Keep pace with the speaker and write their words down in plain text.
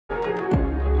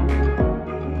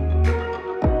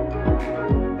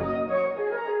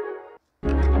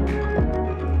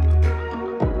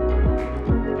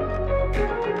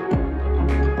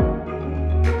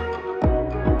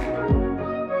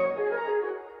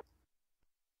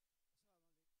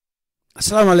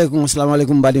Assalamu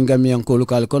alaikum badin gamiyan ko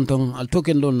lokal konton al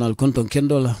token don al konton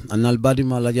kendola anal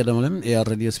badima la Jadama lem e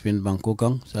radio spin banko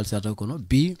kan salsata kono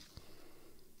bi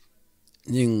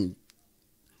ning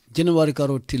January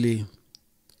karo tili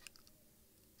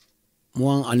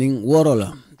muang aning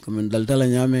worola comme daldala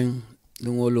nyamen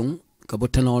lungolung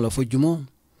kabotana wala fojumo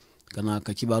kana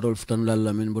ka kibarol futan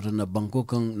lalla men botana banko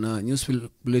kan na news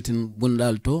bulletin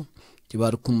bundal to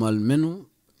kibar kumal menu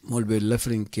molbe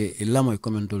lafrin ke ilamoy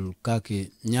komentol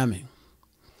kake nyame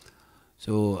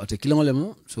so ate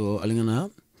kilongolemo so alingana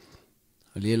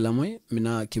ali lamoy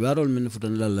mina kibarol men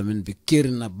futan lalla men be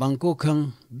kirna banko kan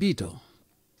bito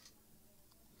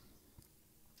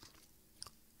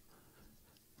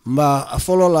mba a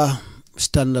folola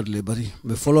standard le bari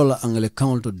be folola angle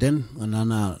count to den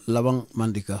anana labang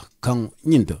mandika kan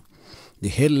nyinto the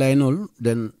headline all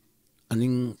then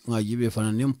aning nga yibe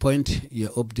fana nim point ya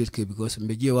update ke because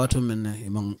mbeje wato men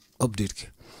imang update ke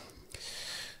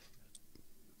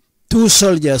two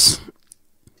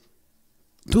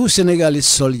Senegalese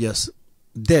soldiers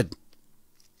dead,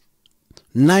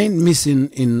 9 missing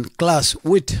in clash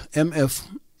with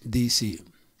MFDC.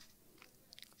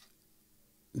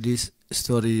 This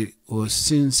story was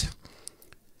since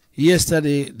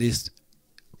yesterday. This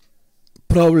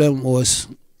problem was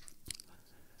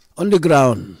on the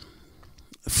ground.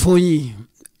 Foni,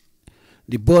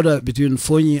 the border between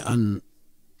Foni and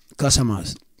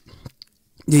Casamance,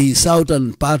 the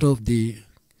southern part of the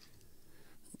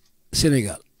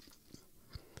Senegal.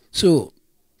 So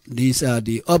these are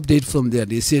the update from there.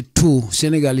 They say 2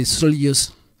 Senegalese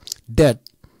soldiers dead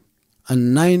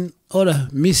and 9 other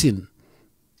missing.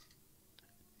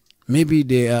 Maybe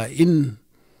they are in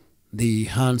the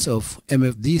hands of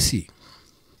MFDC.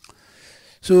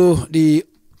 So the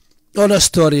other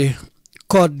story,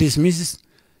 court dismisses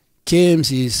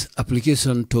KMC's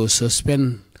application to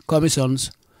suspend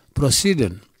commission's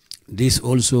proceeding. This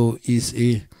also is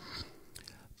a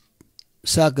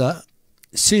saga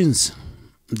since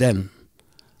then.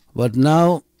 But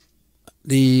now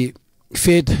the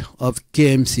fate of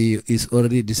KMC is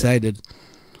already decided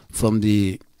from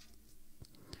the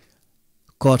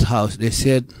courthouse. They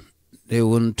said they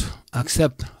won't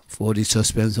accept for the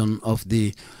suspension of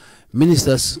the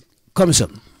minister's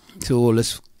commission. So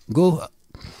let's go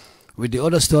with the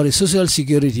other story. Social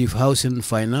Security, Housing,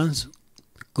 Finance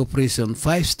Corporation,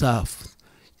 5 staff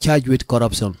charged with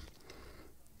corruption.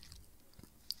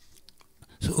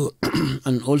 So,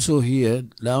 and also here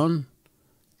down,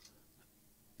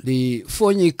 the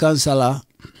Foni Kansala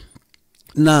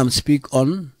NAM speak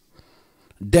on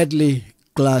deadly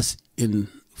clash in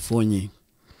Foni.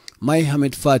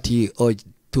 Mohamed Fati urged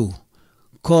to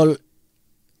call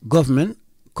government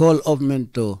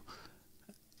to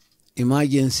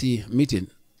emergency meeting.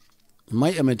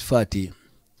 Mohamed Fati,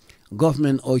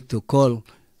 government ought to call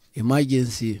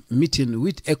emergency meeting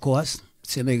with Ecowas,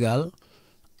 Senegal,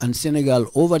 and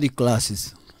Senegal over the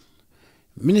classes.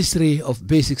 Ministry of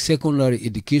Basic Secondary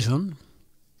Education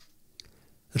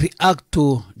react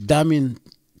to damning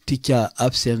teacher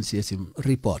absenteeism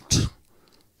report.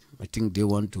 I think they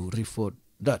want to report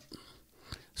that.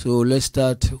 So let's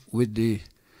start with the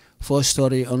first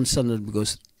story on Standard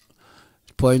because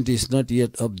point is not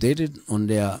yet updated on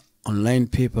their online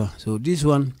paper. So this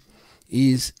one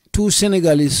is 2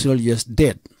 Senegalese soldiers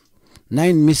dead,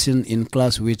 9 missing in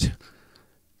clash with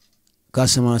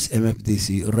Casamance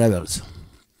MFDC rebels.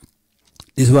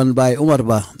 This one by Umar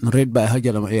Ba, read by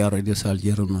Jadama Radio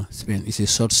Alhajiradio, Spain. It's a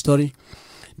short story.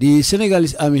 The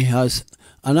Senegalese army has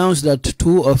announced that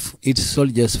 2 of its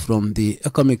soldiers from the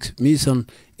economic mission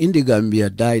in the Gambia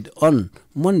died on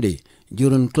Monday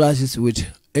during clashes with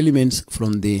elements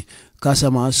from the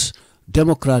Casamance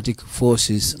Democratic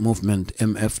Forces Movement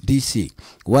MFDC,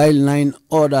 while 9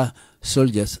 other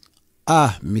soldiers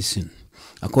are missing.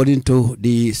 According to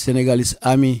the Senegalese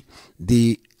army,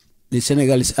 the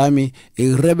Senegalese army,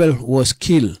 a rebel was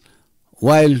killed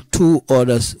while 2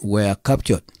 others were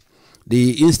captured.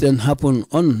 The incident happened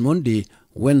on Monday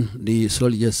when the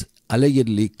soldiers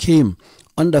allegedly came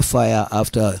under fire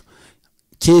after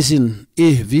chasing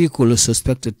a vehicle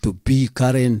suspected to be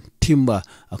carrying timber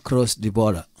across the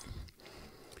border.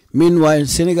 Meanwhile,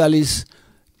 Senegalese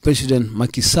President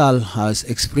Macky Sall has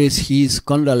expressed his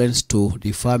condolences to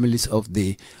the families of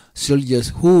the soldiers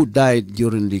who died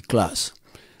during the clash.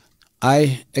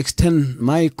 I extend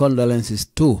my condolences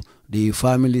to the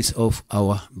families of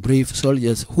our brave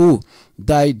soldiers who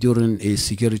died during a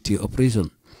security operation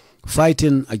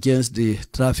fighting against the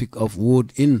traffic of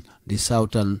wood in the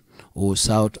southern or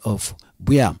south of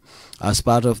Bii-Baaro as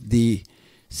part of the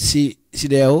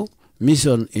SENEGALESE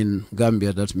mission in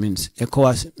Gambia. That means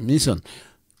Ecowas mission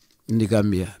in the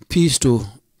Gambia. Peace to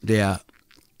their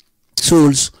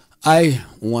souls. I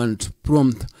want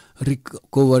prompt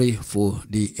recovery for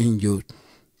the injured.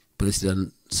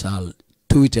 President Sall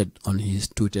tweeted on his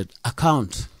tweeted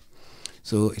account.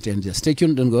 So it ends here. Stay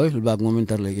tuned and go. We'll be back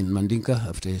momentarily in Mandinka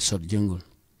after a short jingle.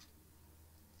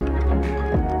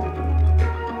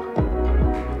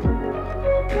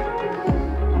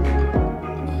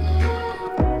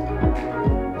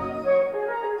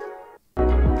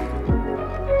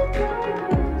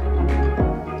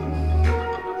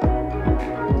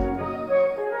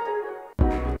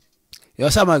 Yo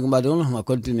sama gumbadon ma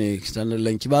continue standard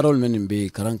len kibarol men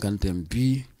be karankantem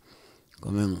bi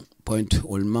comme point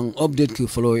ol mang update ki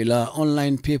follow ila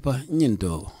online paper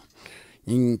nyindo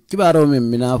in kibaro men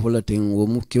mina folating wo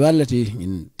mu kibalati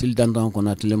in tildandan ko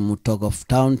natlem mu talk of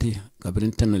town ti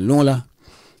kabrin tan lonla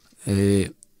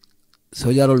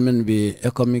so jarol men be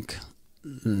economic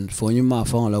Foni ma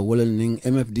fa la wolel ning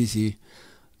MFDC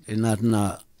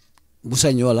natna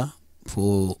busanyola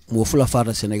fo mo fula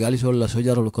fata Senegalese wala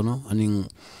sojarol kono aning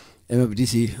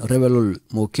MFDC rebelol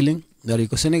mo killing dari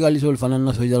ko Senegalese wol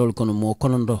fanana sojarol kono mo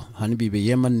konondo hani bibe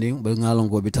yemande be ngalon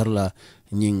go bitarla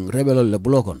nying rebelol le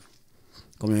blokon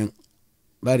comme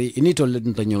bari initol le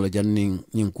dunta nyolo janning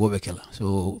nying ko bekela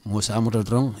so mo samuta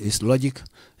drong is logic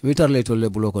bitarle to le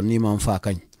blokon ni mam fa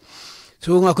kany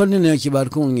so nga konne ci bar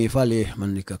ko ngi fale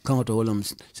mandika kanto wala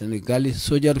Senegalese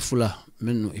sojar fula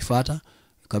menno ifata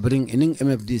kabring ening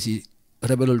MFDC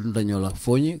rebelol dun dañola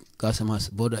Foni Casamance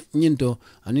boda nyinto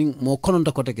aning mo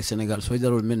kononta kote ke Senegal so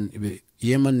jarol men be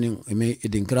yeman ni me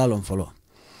edin kralon folo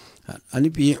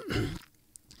ani pi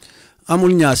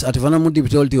amul nyas atifana mu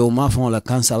dibitolti o ma fon la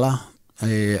Kansala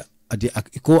adi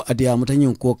ko adi amata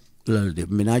nyin ko lalde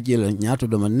minaji la nyato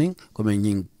do manning ko men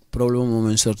nyin problem mo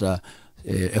men sorta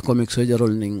economic so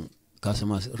jarol ning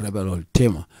Casamance rebelol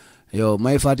tema yo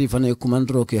may fati fane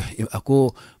kumandro ke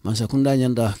ako mansakunda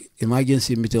nyanda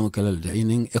emergency meeting kelal de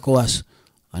inin Ecowas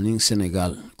aning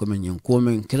Senegal comme nyin ko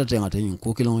men kelate ngata nyin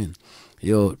ko kilon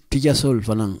yo tija sol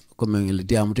fanan comme le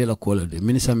diamute la ko de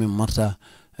ministre men marta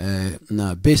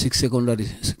na basic secondary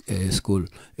school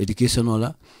education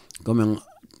wala comme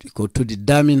ko to di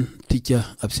damin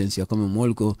teacher absence comme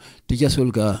mol ko teacher sol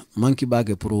ka manki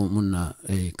bage pro munna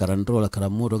karantrola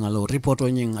karamodo ngalo reporto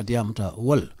nyin adiamta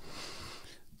wol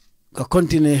ka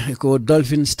continue ko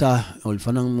Dolphin Star ol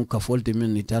fanang mu ka folte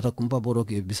men ni tata kumpa boro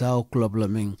ke bisao club la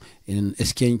men in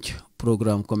exchange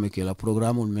program comme ke la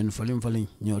programme men falim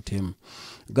nyotem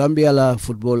Gambia la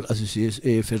Football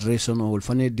Association Federation ol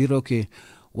fane diro ke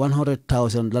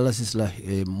 $100,000 la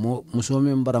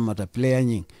musome mbaramata player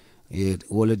nyin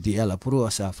wala di ala pro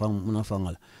asa fam muna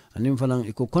fangal anim falang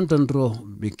iko contentro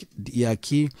ya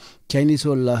ki Chinese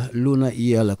wala luna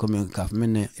iya la comme kaf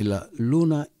men ila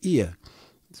luna iya.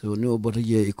 So no but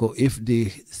if the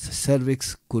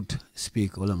cervix could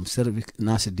speak, or cervix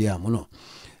nasi diamono.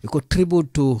 Iko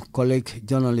tribute to colleague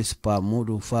journalists Pa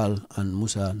Modu Fall and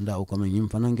Musa Ndao kama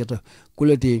nyimfanangeta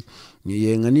kuleti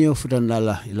yenganio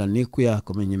futandala ila nikuya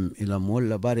kama ila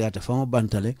mola bari ata famo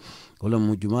bantale wala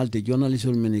mujumalte journalist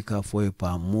ulmenika foe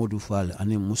Pa Modu Fall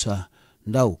ani Musa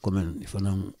Ndao kama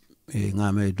ifanang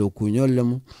ngame doku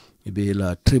nyolemu ibe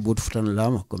ila tribute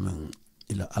futandala kama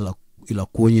ila ala ila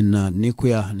kuonyi na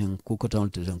nikuya ni kukota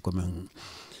onteten komen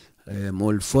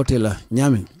mol fote la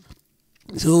nyame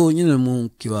so nyine mu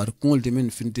kiwar kungol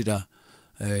timen fintida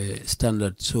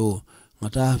standard so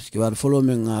ngata kiwar follow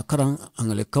men karang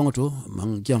angale kangoto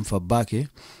mang jam fa bake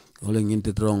wala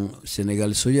nginte drong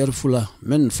Senegal soyer fula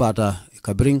men fata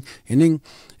kabring ening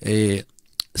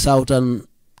southern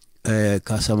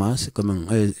Casamance comme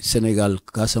Senegal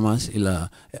Casamance ila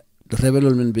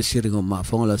rebelol men be siringo ma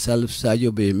fongola salf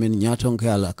sadio be men nyaton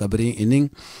kala kabri ining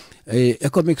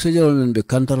economic sojar men be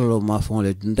kantarlo ma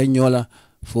fongola ndanyola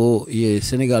fo ye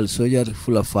Senegal sojar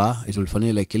fula fa itul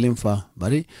fanela kilim fa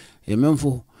bari e même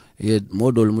fo ye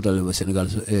modol mutal be Senegal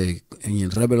en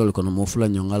rebelol kono mo fula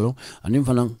nyongalo anim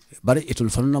fanan bari itul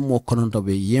fanna mo kononto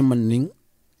be yeman ning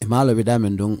mala be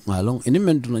damen don ngalong ini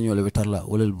men duna nyole be tarla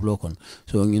wolel blokon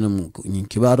so ngina nyin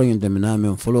kibaro ngin demina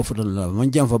men follow fotan la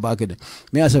man jam fa bakede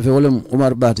mi asa fe wolem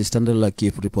Umar Bati standard la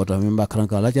keep reporter men ba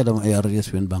kranka la Jadama ARS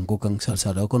fen banko kan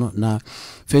salsada kono na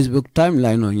Facebook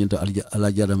timeline no nyinto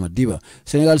Alhajiradio Dibba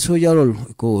Senegal so jarol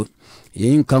ko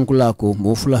yin kankula ko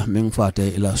mofula men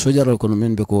fate ila sojaro kono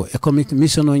men be ko economic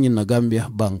mission o na Gambia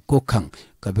bang ko kan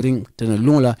kabring tene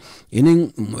lungla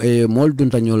inin mol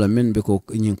dunta nyola men be ko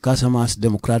nyin Casamance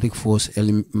Democratic Force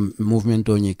movement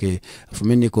o nyike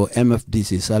fumeni ko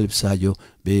MFDC Salib Sadio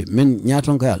be men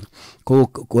nyaton kal ko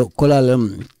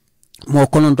kolalem mo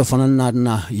kononto fanan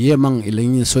na yemang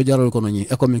ilin sojarol kono ni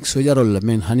economic sojarol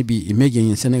men hanibi image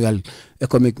in Senegal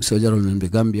economic sojarol men be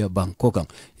Gambia Bangkok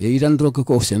e idan rok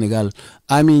ko Senegal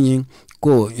ami ni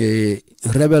ko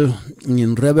rebel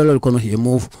kono he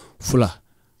move fula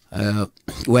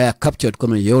were captured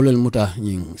kono yewlel muta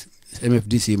ni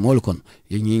MFDC molkon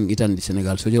yin itan di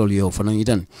Senegal sojarol yo fanan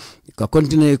itan ka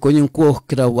continue ko nyin ko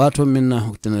kira wato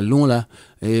minna tena lungla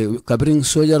kabring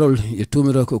sojarol ye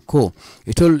tumiro ko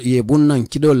itol ye bunnan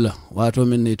kidol wato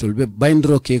min itol be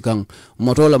baindro ke kan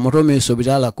moto me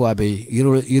sobitala ko abe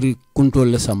iri kuntol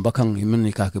le sambakan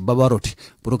min ka ke babaroti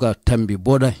puruka tambi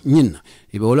boda nyin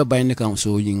ibe wala bayne kan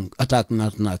so yin attack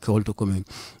na ko holto ko men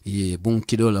ye bun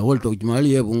kidol holto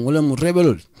jumali ye bun wala mu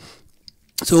rebelol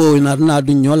so na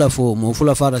du nyola fo mo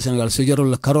fula fara Senegal sojarol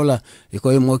la karola e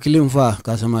ko mo kilim fa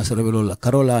Casamance rebelol la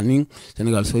karola ning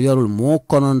Senegal sojarol mo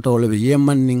kononto le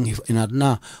yeman ning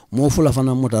na mo fula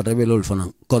fana mota rebelol fana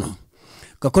kono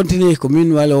ka continue ko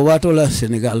min wala wato la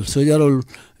Senegal sojarol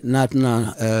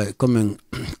natna comme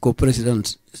ko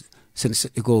president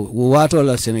ko wato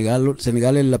la Senegal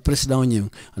la president nyim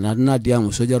na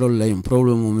diam sojarol la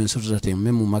problem men sotate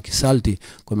memu Macky Salti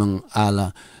comme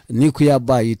ala ni kuya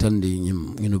ba yitandi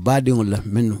nyinu badi ngol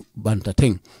men banta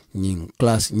teng nyin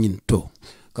class nyin to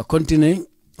ka continue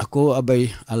ako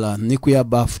abay ala ni kuya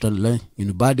ba futan la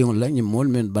nyinu badi ngol nyim mol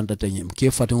men banta teng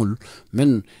ke fatangol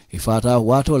men ifata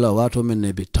wato men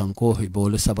ne be tanko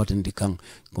ibole sabatin dikang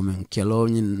comme kelo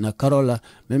nyin na karola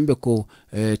membe ko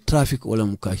traffic wala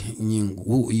muka nyin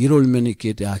yirol men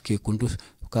ke ta ke kuntu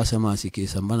Casamance ke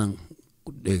sambanan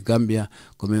de Gambia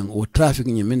comme o traffic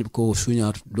ni men ko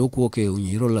sunya do ko ke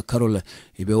nyiro la karola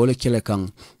ibe wala kele kan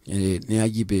ne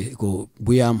ajibe ko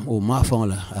buyam o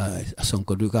mafon la son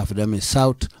ko du ka fadame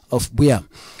south of buyam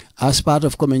as part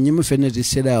of comme nyim fene de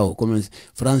sedao comme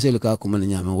français le ka comme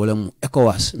nyame wala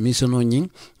Ecowas mission nyin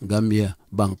Gambia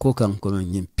Bangkok kan comme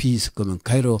nyim peace comme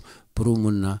Cairo pour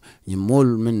munna ni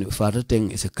mol men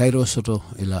fatateng is a Cairo soto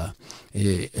ila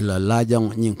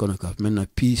lajang nyin kono ka men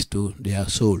peace to their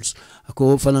souls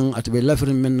ako fanan atbe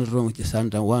lafrin men rong ci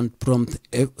santa one prompt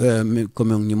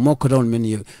comme ni mokron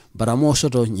men baramo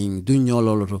soto nyin du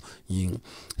nyololo nyin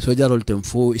so jarol tem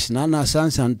fo isnana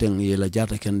sansanten yela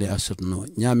jata kende asotno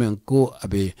nyamen ko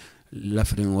abe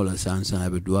lafrin wala sansan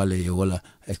abe duale wala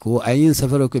ko ayin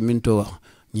safaro ko minto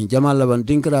ni jamala ban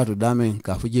dinkrato damen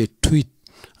ka fuje tweet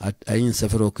at ayin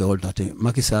safaro ke oltate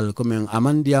Macky Sall comme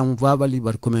amandiam vabali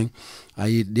bar comme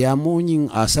ay diamo nyin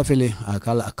a safele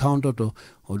akala account to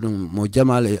odum mo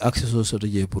jamale access so to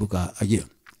je pour ka aje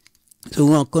so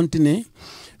on continue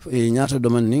nyata do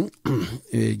man ning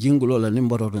jingulo la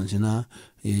nimboro ton sina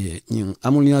nyin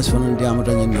amul nias fanan diamo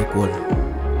tan nyin ko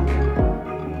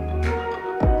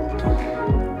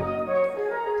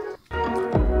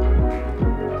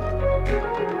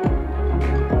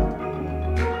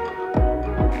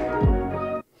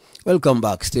Welcome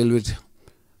back, still with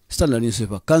Standard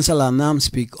Newspaper. Kansala NAM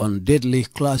speak on deadly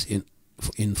clash in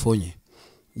Foni.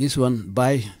 This one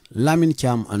by Lamin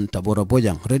Cham and Tabora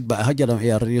Bojang, read by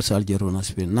Alhajiradio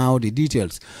Alhajiradio. Now the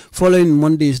details. Following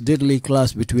Monday's deadly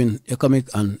clash between Economic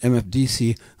and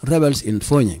MFDC rebels in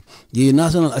Foni, the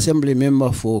National Assembly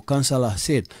member for Kansala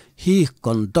said he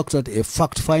conducted a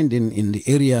fact-finding in the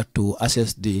area to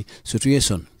assess the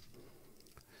situation.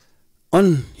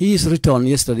 On his return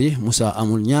yesterday, Musa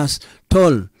Amulnyas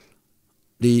told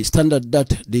the Standard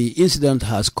that the incident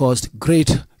has caused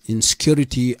great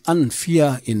insecurity and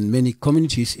fear in many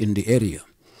communities in the area.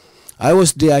 I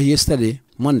was there yesterday,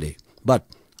 Monday, but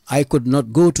I could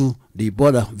not go to the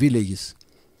border villages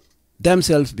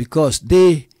themselves because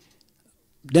there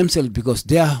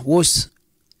was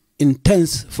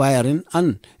intense firing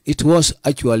and it was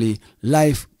actually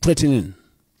life-threatening.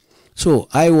 So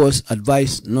I was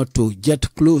advised not to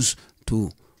get close to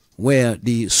where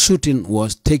the shooting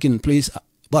was taking place,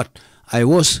 but I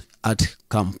was at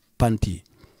Kampanti.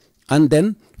 And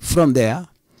then from there,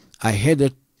 I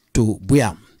headed to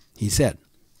Buyam, he said.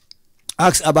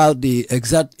 Asked about the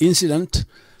exact incident,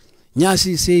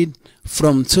 Nyasi said,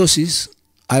 from sources,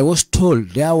 I was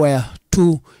told there were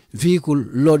 2 vehicles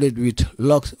loaded with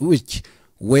logs which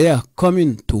were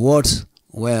coming towards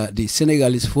where the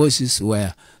Senegalese forces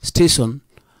were stationed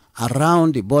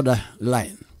around the border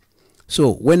line.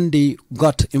 So when they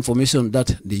got information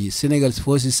that the Senegalese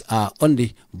forces are on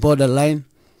the border line,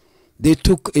 they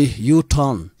took a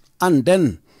U-turn and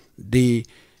then the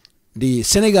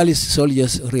Senegalese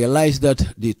soldiers realized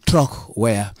that the truck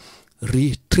were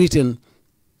retreating.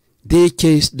 They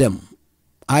chased them.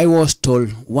 I was told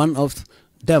one of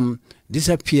them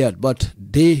disappeared, but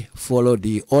they followed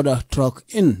the other truck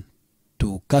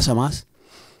into Casamas,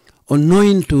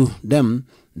 unknowing to them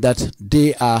that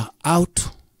they are out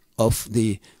of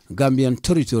the Gambian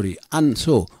territory. And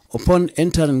so, upon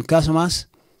entering Casamas,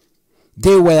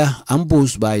 they were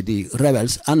ambushed by the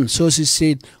rebels, and sources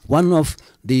said one of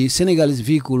the Senegalese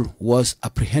vehicle was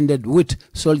apprehended with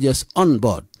soldiers on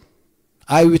board.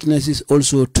 Eyewitnesses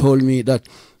also told me that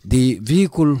the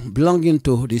vehicle belonging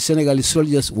to the Senegalese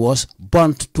soldiers was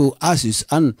burnt to ashes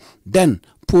and then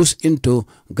pushed into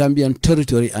Gambian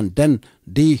territory, and then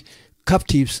the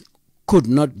captives could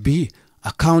not be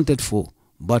accounted for.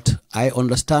 But I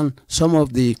understand some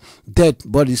of the dead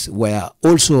bodies were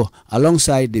also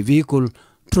alongside the vehicle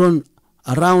thrown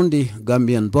around the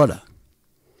Gambian border.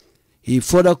 He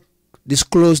further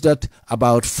disclosed that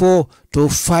about 4 to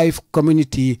 5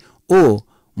 communities or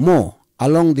more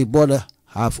along the border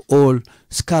have all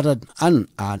scattered and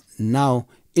are now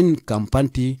in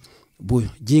Kampanti,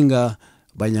 Bujinga,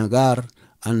 Banyagar,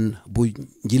 and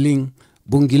Bungiling,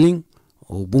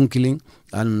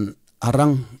 and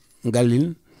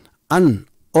Arangalin, and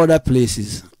other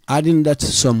places, adding that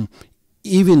some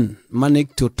even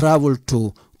managed to travel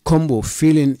to Combo,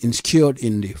 feeling insecure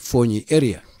in the Foni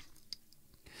area.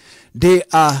 They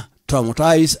are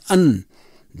traumatized, and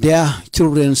their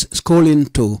children's schooling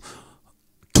too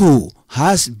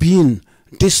has been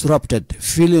disrupted.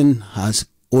 Feeling has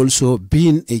also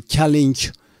been a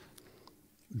challenge.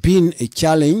 Feeding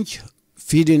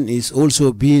is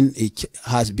also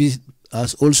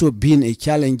has also been a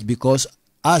challenge, because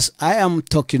as I am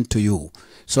talking to you,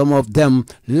 some of them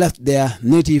left their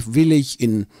native village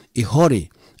in a hurry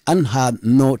and had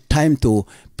no time to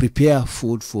prepare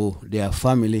food for their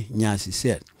family, Nyasi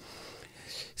said.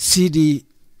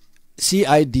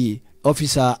 CID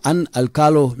officer and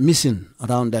Alcalo missing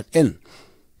around that end.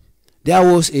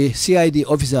 There was a CID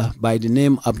officer by the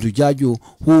name Abdujaju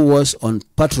who was on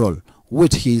patrol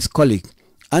with his colleague,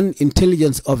 an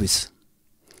intelligence officer,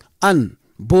 and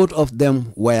both of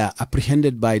them were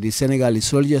apprehended by the Senegalese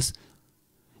soldiers.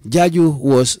 Jaju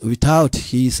was without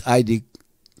his ID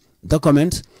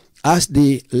documents as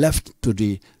they left to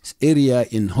the area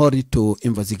in hurry to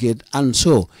investigate, and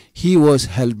so he was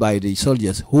held by the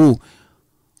soldiers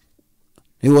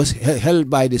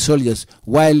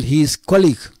while his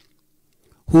colleague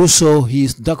who saw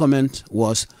his document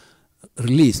was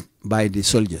released by the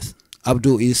soldiers.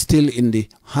 Abdu is still in the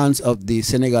hands of the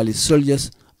Senegalese soldiers,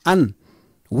 and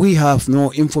we have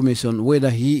no information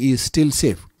whether he is still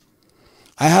safe.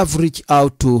 I have reached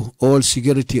out to all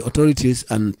security authorities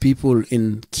and people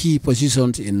in key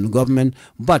positions in government,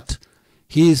 but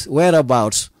his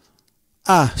whereabouts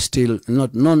are still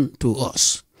not known to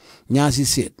us, Nyasi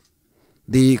said.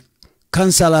 The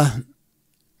Kansala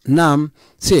NAM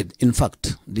said, in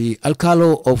fact, the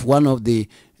alcalo of one of the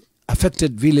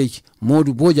affected village,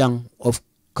 Modu Bojang of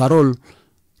Karol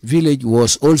village,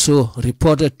 was also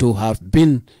reported to have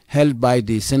been held by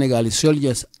the Senegalese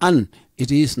soldiers, and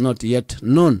it is not yet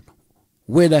known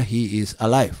whether he is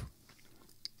alive.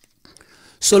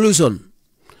 Solution.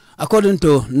 According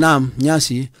to NAM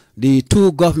Nyasi, the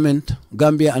two governments,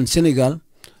 Gambia and Senegal,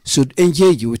 should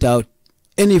engage without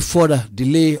any further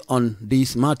delay on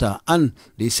this matter, and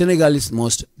the Senegalese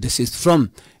must desist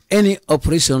from any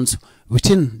operations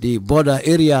within the border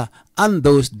area, and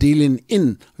those dealing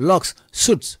in locks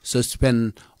should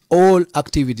suspend all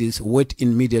activities with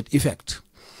immediate effect.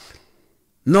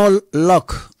 No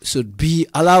lock should be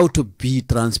allowed to be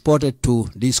transported to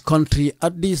this country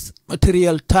at this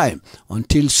material time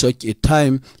until such a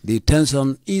time the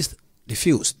tension is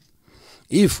diffused.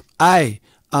 If I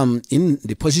am in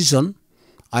the position,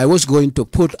 I was going to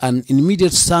put an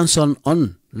immediate sanction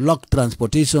on lock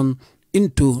transportation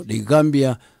into the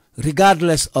Gambia,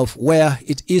 regardless of where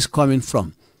it is coming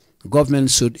from. Government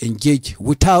should engage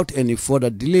without any further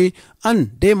delay,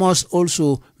 and they must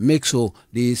also make sure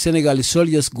the Senegalese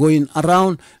soldiers going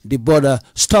around the border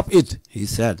stop it, he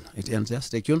said. It ends here.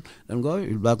 Stay tuned. Then go. We'll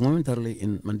be back momentarily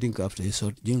in Mandinka after a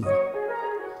short jingle.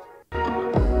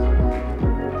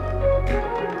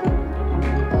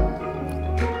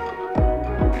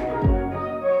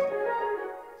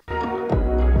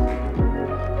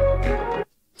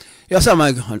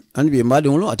 Yasama and be mad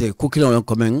ate kukila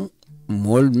coming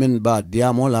mol men ba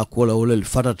diamola kola olel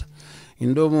fatat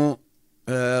indomo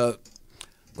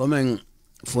coming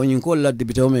fonin kola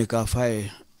dibitome ka fay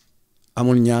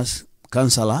amul nyas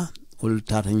kansala ul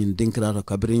tata nyin dinkra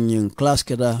kabrin class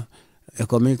keda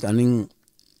economic aning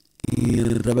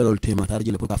rebelol tema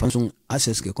tarjile pour ka façon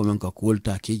access ke comme ka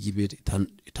kolta ke jibe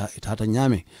tata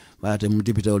nyame ba te mu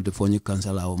député ol de Foni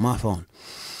Kansala o ma fon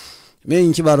mais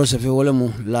in kibaro se fe wala mu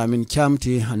lamin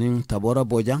chamti hanin tabora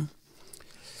bojang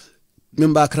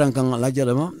min ba kran kan la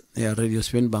Jadama ya radio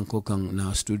Spain banko kan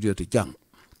na studio to jang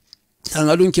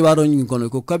anga dun kibaro ngi kono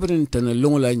ko kabirin tan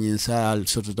longola nyin sal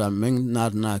sotuta men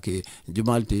na ke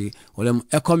jumalti wala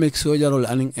economic sojarol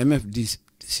anin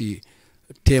MFDC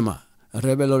tema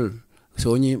rebelol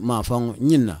soni ma fang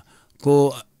nyinna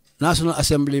ko National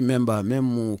Assembly member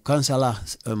memu kansala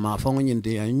ma fango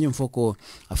nyinde nyin foko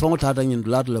afango tata nyin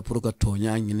blad la pour ka to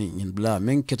nya nyin bla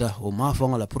men kita o ma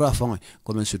fango la pour afango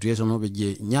comme situation no be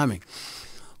je nyame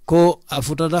ko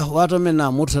afutata wato men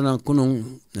na murtana kunun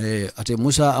ate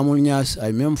Musa amul nyas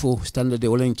ay memfo standard de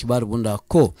olen kibar bunda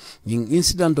ko nyin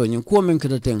incident o nyin ko men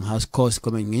kita ten has caused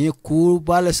comme nyin ku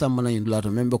bale samana nyin blad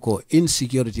membe ko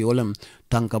insecurity olen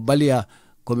tanka balia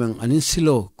comme anin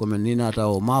silo comme ninata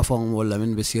o mafon wala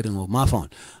men be sirin o mafon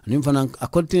nim fanan a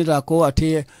continue ko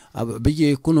ate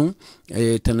beje kunun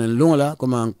tanan longola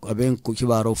comme aben ko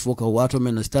kibaro foka wato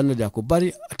men standard ko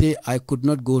bari ate I could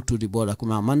not go to the border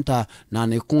kuma manta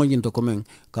nane ko nyinto comme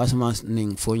Casamance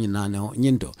ning foni nane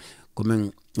nyinto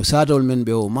comme usadol men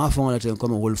be o mafon la ten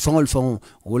comme wol fongol fon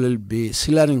wol be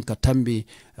silarin katambi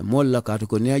molla ka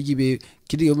to ne ajibe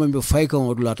kidi yo men be fay kan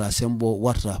odulata sembo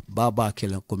warta baba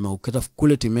kele comme o keta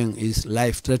kuleti men is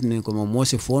life threatening comme mo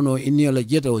se fono inni la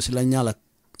jeta o sila nyala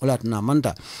olat na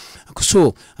manta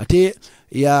so ate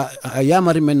ya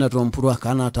mari men na ton pour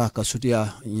kana ta ka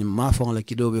sutia mafon la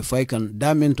kido be fay kan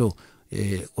damento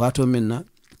wato men na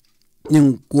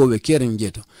ning kuobe kering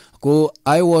jeto ko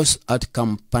I was at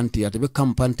Kampanti at be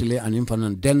Kampantile and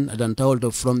infanan then adan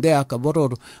tawolto from there ka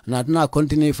bororo na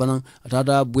continue fanan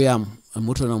atada buyam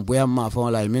mutana buyam ma fa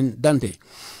la men dante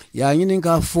ya nyinin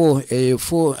ka fo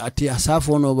ati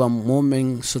asafo no ba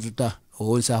momen sotuta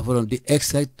o safo the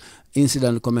exact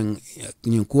incident coming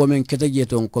nyin ko men keta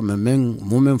jeto comme men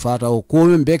momen fata o ko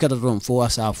men be kata ton fo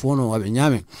asafo no abe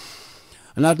nyame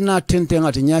na tenten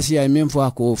at nyasi ya memfo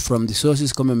ko from the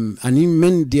sources come ani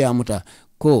men dia muta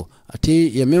ko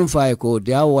ati ya memfa ko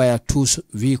dia wire two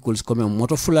vehicles come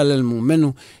moto fulalel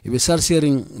menu ibe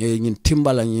sarsering nyin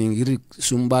timbala nyin iri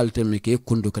sumbal teme ke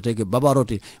kundu katege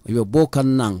babarote ibe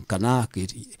bokan nan kana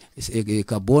ke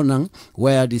ka bonan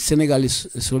where the Senegalese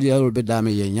soldiers be dame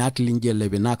ye nyati linjele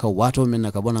be naka wato men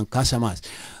naka bonan Casamance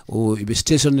o ibe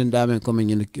station den dame comme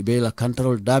nyin be la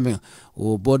control dame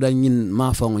o boda nyin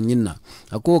ma fa nyinna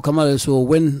ako kamal so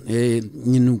when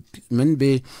nyin men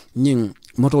be nyin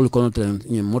moto kono ten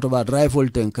nyin moto ba rifle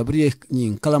ten kabri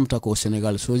nyin kalamta ko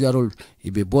Senegal sojarol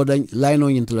ibe boda line o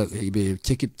nyin to ibe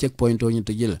checkpoint o nyin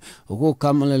to jela ko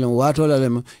kamal le wato la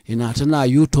lem ina tana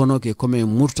yutono ke comme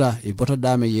murta e bota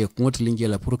dame ye ngoti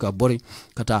linjela pour ka bori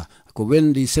kata ko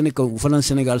wendi Senegal fanan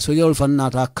Senegal sojarol fan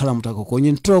nata kalamta ko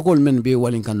nyin trokol men be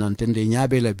walin kan nan tende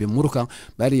nyaabe la be murka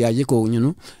bari ya jiko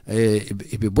nyinu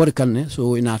be bori kanne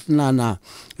so ina tana na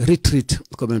retreat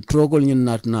comme trokol nyin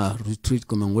natna retreat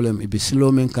comme ngolem be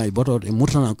silo men kay boto e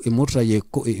murta ye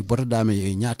ko e bota dame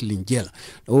ye nyaati linjela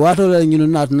o wato la nyinu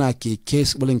natna ki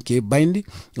case bolen ke bindi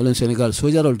bolen Senegal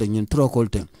sojarol de nyin trokol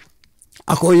ten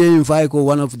ako yen fay ko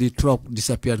one of the truck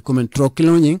disappeared come truck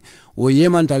killing o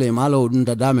yemantale malo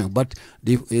dunda dame but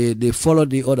they follow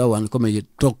the other one come ye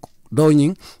truck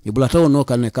downing e bulato no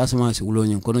kan Casamance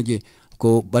ulonyin kono je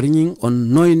ko barinyin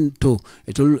on noin to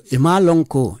etol e malon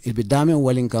ko e be dame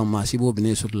walin kam masibo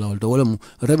bine sut lawol to wala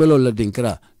rebelo la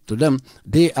dinkra to them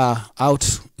they are out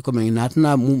comme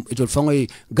natna etol fangoy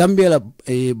Gambia la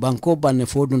banko banne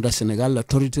fodunda Senegal la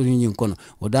territory nyin kono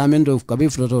o damendo kabe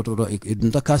froto to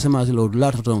dunta Casamance lo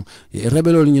lato ton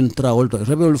rebelo nyin trawol to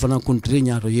rebelo fana country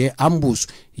nyato ye ambush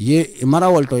ye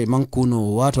marawol to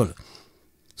mankuno watol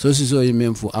so si so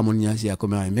memfo amonya sia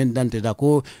comme men dante da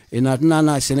ko natna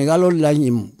na Senegal la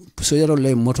nyim sojaro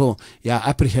le moto ya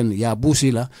apprehend ya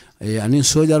busila anin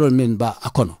sojaro men ba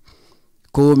akono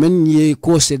ko men ye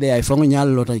ko sede ay fango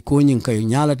nyallo tay ko nyin kay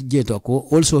nyalat jeto ko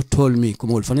also told me ko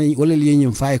mol fana wala li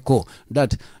nyin fay ko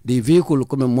that the vehicle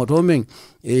ko moto men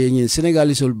nyin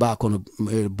Senegalese ul ba kono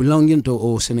belonging to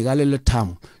o Senegalese le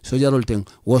tam so jarol ten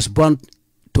was born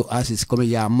to assist comme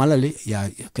ya malale ya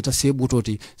kata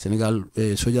sebutoti Senegal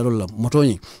so jarol la moto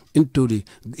nyi into the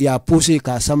ya poussé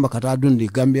ka samba kata dundi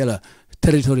Gambia la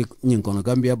territory nyin kono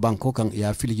Gambia banko kan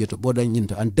ya filijeto boda nyin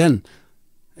to and then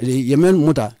yemen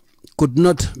muta could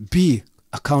not be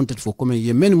accounted for comme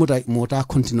yemen mota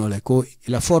continue like ko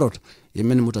ila forot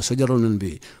yemen muta sojarol non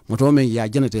be moto men ya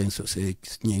janete so se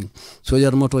nyin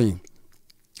sojar moto nyin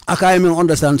I may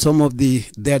understand some of the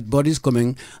dead bodies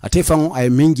coming. Atefang I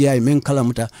mengi I men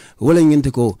kalamuta willing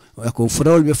into go for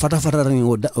all be fata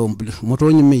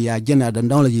motoni me ya jena dan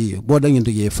down ye bordering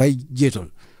into ye five jetol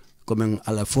coming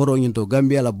ala foro into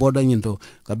Gambia la bordering into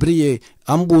Cabriye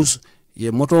ambus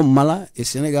ye moto mala e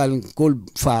Senegal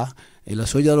cold fa e la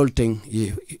sojarol teng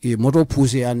ye moto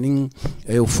pousse aning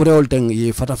e furol teng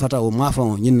ye fata o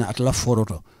mafan nyina atla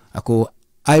foroto ako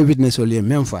eyewitness o le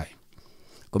même fay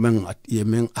comme ye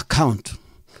men account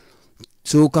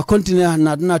so ka continue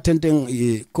na tenteng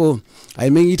ko ay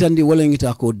men itandi wala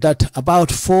ngita ko that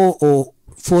about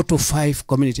 4 to 5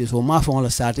 communities so ma fon la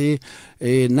sate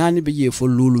nani be ye fo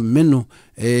lulu menno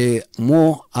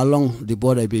mo along the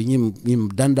border be nyim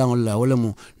dandan la wala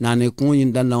mo nane ko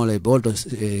nyin dandan la bolto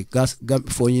gas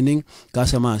fo nyinin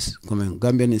Casamance comme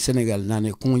Gambia ni Senegal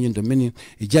nane ko nyin to meni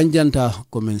janjanta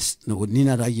comme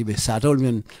nina rajibe satol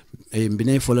men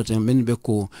mbine folata men be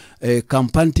ko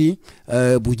kampanti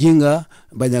bujinga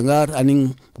banyangar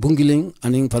aning bungiling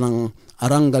aning panang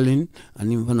arangalin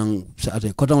aning panang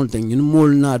saate kotangol teng ñun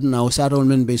mol na satol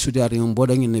men be sudari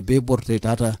bodang ne be borte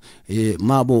tata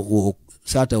mabo o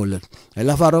sata wala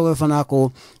la faro fana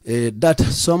ko that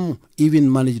some even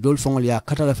manage dol fongol ya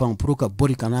katala fang puruka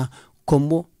bori kana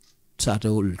kombo sata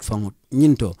wol fang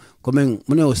nyinto komen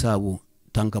mune o sabu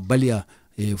tanka balia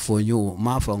fonyo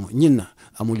ma fang nyinna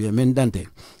amul men dante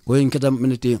ko en kata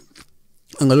minute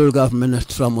ngalol gaf men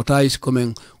traumatize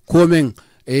komen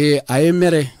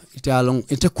ayemere italong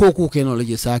ite koku keno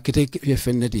leje sa kite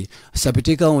fenneti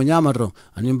sabitika o nyamaro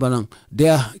anim banan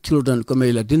dia children comme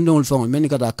la dindol fon men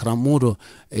kata kramodo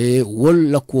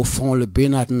wol la ko fon le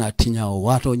benat na tinya o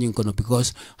wato nyin kono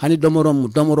because hani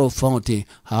domoro fonti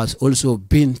has also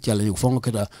been challenge fon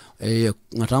kata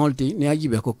ngatanolti ne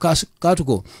ajibe ko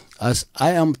katuko as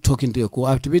I am talking to you ko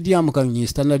activity kan ni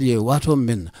standard ye wato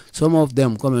men some of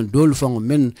them come dol fon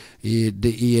men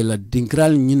de la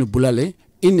dinkral nyin bulale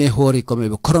in a hurry come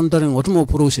be corontaring otomo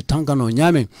purusi tankano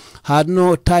nyame had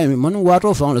no time man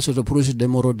wato found la soto purusi de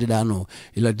moro didano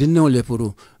ila dinno le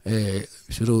puru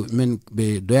suru men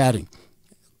be doyaring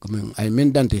comme ay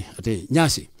men dante ate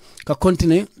nyasi ka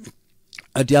continue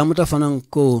ati amuta fanan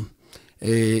ko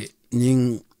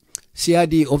ning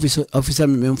CID officer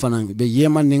men fanan be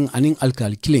yeman ning aning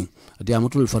alkal killing ati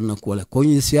amutul fanan ko la ko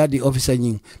ni CID officer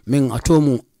ning men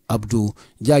atomu Abdou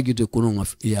jagite kuno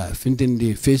ya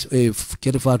fintindi face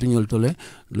kerfatu nyol tole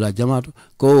la jamato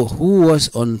ko who was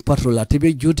on patrol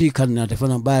atibe duty kan na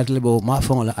tefana bayatle bo ma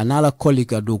fongola anala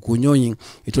kolika do kunyoyin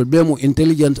itol bemu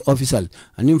intelligent officer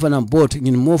anim fana bot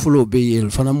ngin mofulo be yel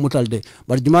fana mutalde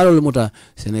bar jumalo le muta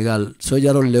Senegal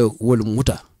sojarol le wol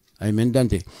muta ay men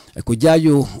dante ko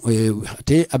jaaju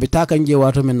te abitaka nje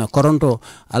wato men na koronto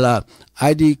ala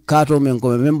ID kato men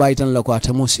ko men baytan la ko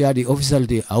atamo siadi official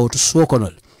di auto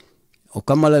sokonol o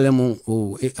kamala le mu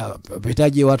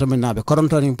betaji wato men na be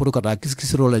koronto ni pour kata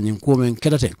kiskisro la nyin ko men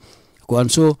kedate ko an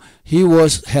so he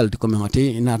was held comme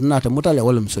hati ina nata mutale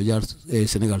wala sojar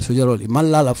Senegal sojarol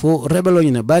mallala fo rebelo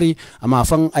ni bari ama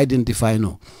fang identify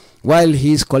no while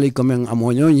his colleague coming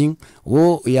amonyoning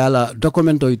wo yala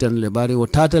documento itan le bari wo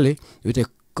tatale wite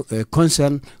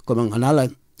concern coming anala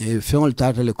fengol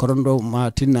tatale korondo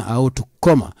matina out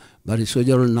koma bari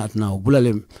sojarol natna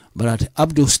bulale barate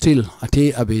Abdou still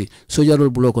ate abe sojarol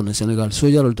buloko na Senegal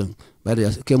sojarol tan bari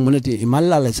ke moneti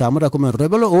imalla le samara comme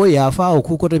rebelo o ya fa o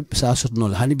kukote sa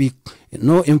sotnol hanibi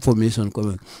no information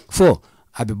coming fo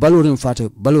abe balorin fate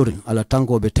balorin ala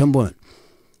tanko be tembo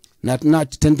not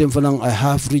tentem fanang I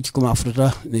have reached comme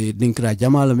Afrika ni dinkra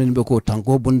jamal men be ko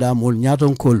tanko bunda mol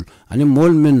nyaton kol ani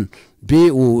mol men be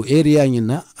o area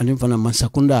nyina ani fana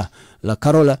masakunda la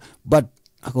karola but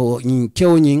ako nyin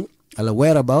kewnin ala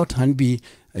whereabout han bi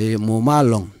mo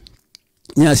malong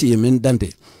nyasi men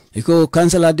dante iko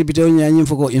Kansala deputy nyanyin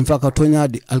foko infaka tonya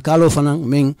di alkalo fanang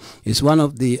men is one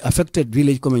of the affected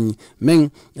village coming men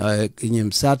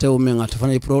nyim sate o men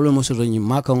atafana problem so nyi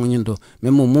maka nyindo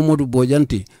men mo Momodu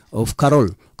Bojanti of Carol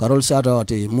sata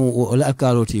ate mo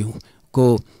alkalo ti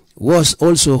ko was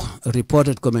also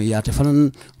reported coming yate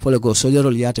fanan folego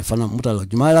sojarol yate fanan mutalo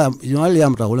jumala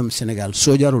yamra wolem Senegal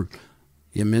sojarol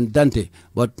yemen dante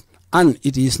but and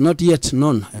it is not yet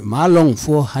known malong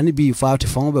for hanibi faati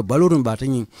fangbe balorun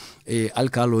batani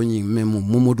alkalo nyi memo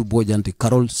Momodu Bojanti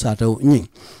Carol sata nyi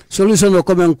solution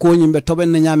ko men ko nyi be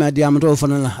toben nyame adiam to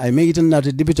fanana ay megitan na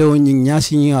député nyi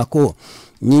nyasi nyi ako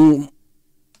nyi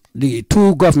the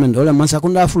two government wala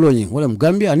masakunda fulo nyi wala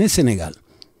Gambia ni Senegal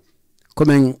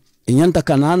comme nyanta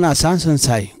kanana sansan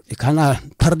sai kana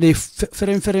tarde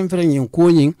feren nyi ko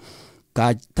nyi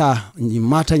ka ta ni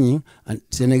mata ni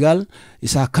Senegal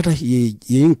isa kata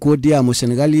yin ko dia mo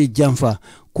Senegal yi jamfa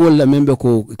ko la membe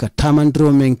ko ka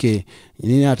tamandro menke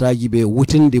ni ataji be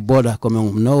within the border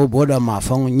coming no border ma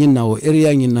fang nyina o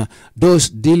area nyina those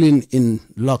dealing in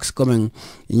locks coming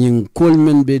nyin kol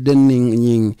men be den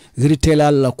nyin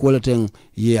retailer la kolaten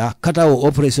ye akata o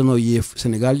operation o ye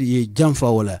Senegal ye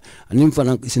jamfa wala anim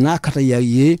fana sina kata ya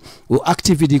ye o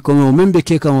activity comme o membe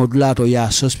ke kan o dulato ya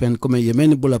suspend comme ye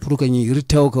men bula pour que nyi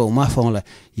retail ko ma fang la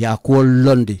ya ko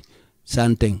londi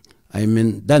santeng I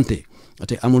mean dante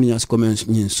ate amonias comme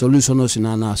nyin solution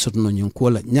sinana sotno nyin ko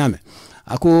la nyame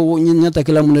ako nyata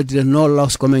kila munati no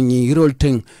loss comme nyi rol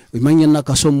teng manyana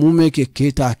kaso mume ke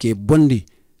keta ke bondi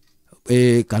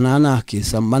e kanana ke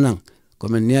sambanan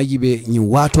comme niaji be nyi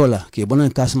watola ke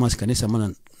bonan kasmas kanisa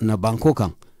manan na banko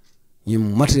kan nyi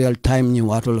material time nyi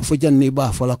watola fujan ni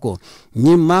ba fola ko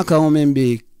nyi maka o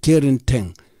membe kerin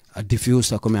teng a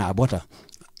diffuse comme abota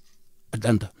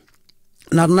adanta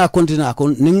na kontina ko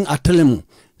ning atelemu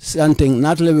santeng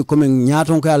natlebe comme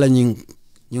nyaton kala nyin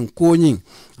ko nyin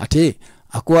ate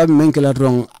akwa menkela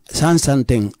rong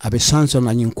santeng abe sanson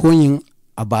na nyin ko nyin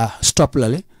aba stop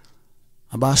lale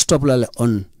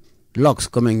on logs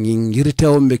comme nyin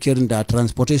yiritewo be kerinda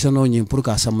transportation o nyin pour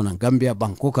ka samana Gambia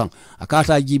banko kan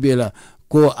akata jibela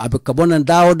ko abe kabona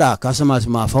dawda kasamas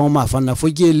ma fama fanna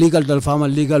foje legal dal fama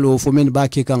legal o fo men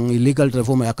baki kan illegal dal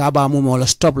fo ma akaba mo wala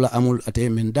stop la amul ate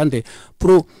men dante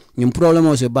pro nyin problème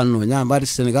o se banno nya mbar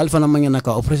Senegal fana mangena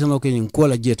ka operation o ke nyin ko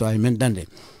la jeto ay men dante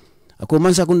ako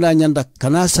man sakunda nyanda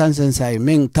kana sansen sai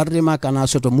men tardema kana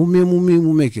soto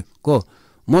mume ko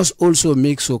must also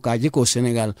make so kaje ko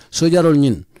Senegal so jarol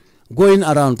nyin going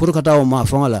around pour kataw ma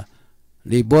fangala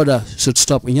the border should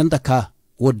stop nyanda ka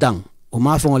wodang o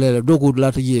ma fangala do ko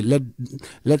lata ye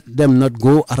let them not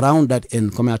go around that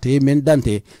end comme ate men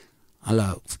dante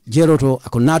ala jeroto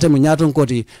ako nata mo nyaton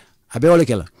koti abe wala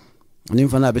kala nim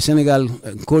fana be Senegal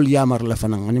kol yamar la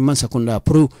fana ni man sakunda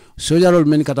pro so jarol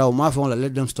men kataw ma fangala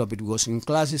let them stop it goes in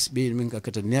classes be min ka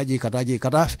kata niaji kataji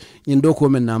kataf nyin do ko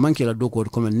men na mankela do ko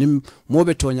comme nim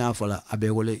mobe tonya fala abe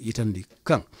wala itandi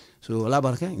kan so la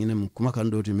barka ñinem kuma kan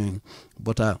doti men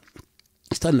bota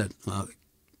standard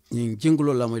ñi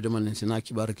jingulo la moy demal sina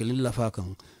kibar ke lilla fa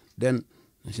kan den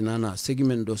sinana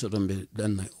segment do sotombe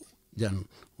dan jan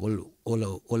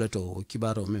wala to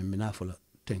kibaro men minafula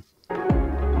ten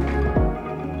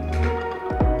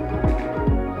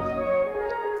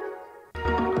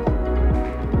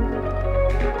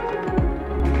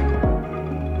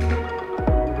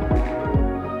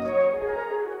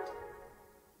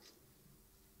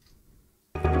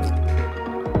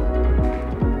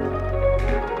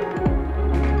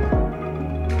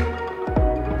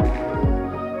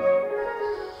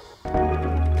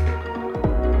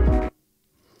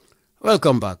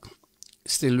Welcome back.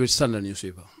 Still with Standard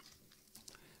Newspaper.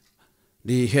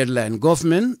 The headline: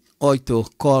 Government ought to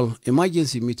call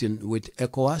emergency meeting with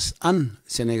Ecowas and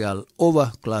Senegal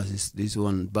over clashes. This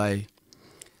one by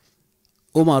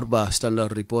Omar Ba,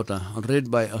 Standard reporter,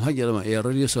 read by Alhajiradio, a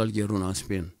radio soldier in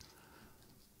Spain.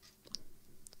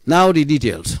 Now the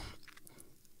details.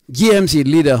 GMC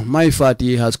leader Mai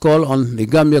Fati has called on the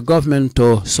Gambia government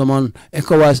to summon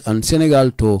Ecowas and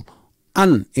Senegal to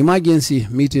an emergency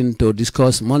meeting to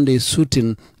discuss Monday's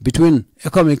shooting between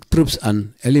economic troops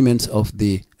and elements of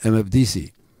the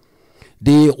MFDC.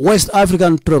 The West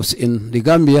African troops in the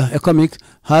Gambia economic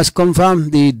has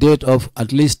confirmed the death of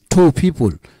at least 2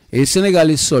 people, a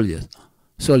Senegalese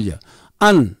soldier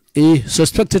and a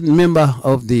suspected member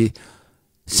of the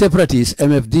separatist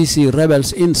MFDC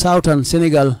rebels in southern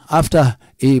Senegal after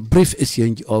a brief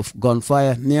exchange of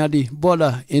gunfire near the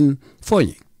border in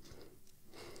Foni.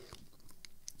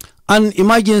 An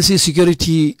emergency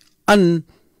security and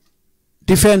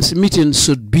defense meeting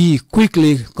should be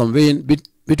quickly convened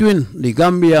between the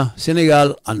Gambia,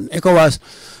 Senegal, and ECOWAS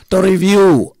to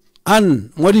review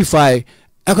and modify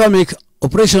economic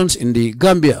operations in the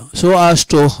Gambia so as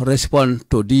to respond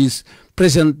to this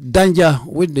present danger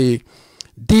with the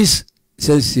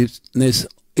decisiveness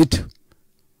it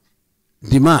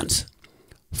demands,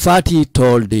 Fati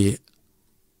told the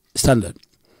Standard.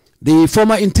 The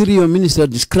former Interior Minister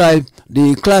described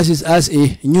the clashes as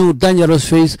a new dangerous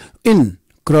phase in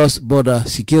cross-border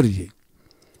security.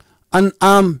 An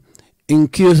armed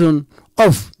incursion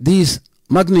of this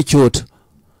magnitude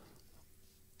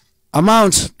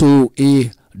amounts to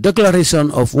a declaration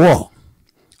of war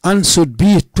and should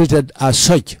be treated as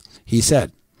such, he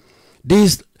said.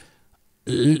 This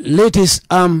latest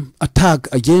armed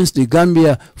attack against the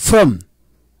Gambia from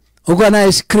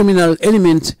organized criminal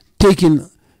elements taking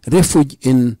refuge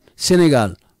in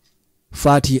Senegal,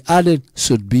 Fati added,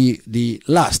 should be the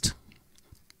last.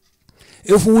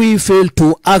 If we fail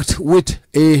to act with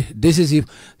a decisive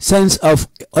sense of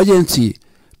urgency,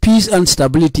 peace and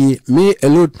stability may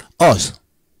elude us,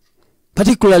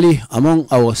 particularly among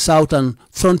our southern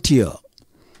frontier.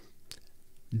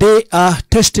 They are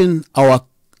testing our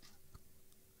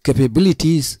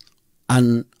capabilities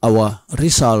and our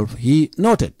resolve, he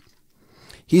noted.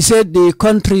 He said the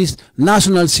country's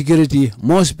national security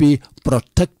must be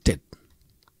protected.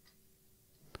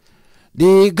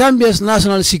 The Gambia's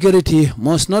national security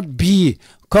must not be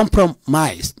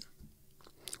compromised.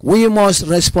 We must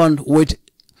respond with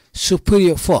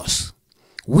superior force.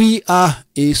 We are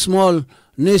a small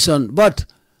nation but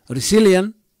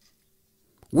resilient.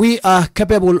 We are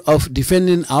capable of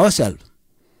defending ourselves.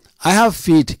 I have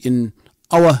faith in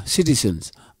our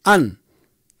citizens and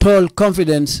total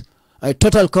confidence in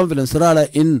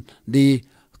the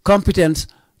competence,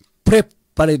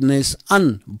 preparedness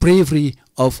and bravery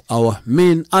of our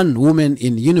men and women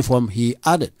in uniform, he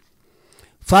added.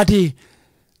 Fati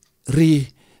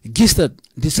registered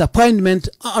disappointment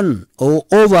on or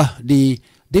over the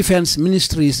Defense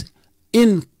Ministry's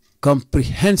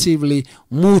incomprehensively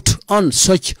moot on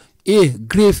such a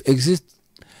grave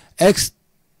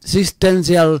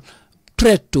existential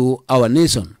threat to our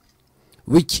nation.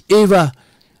 Whichever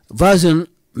version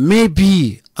may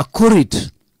be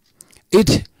accurate,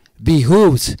 it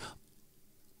behooves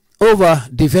over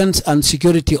Defense and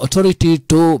Security Authority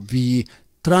to be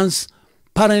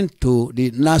transparent to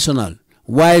the national,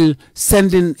 while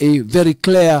sending a very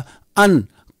clear and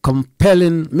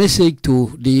compelling message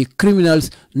to the criminals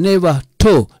never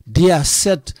to dare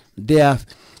set their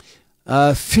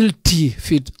filthy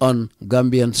feet on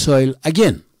Gambian soil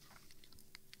again.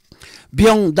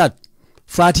 Beyond that,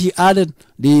 Fati added,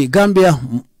 the Gambia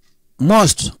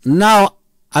must now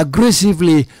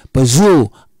aggressively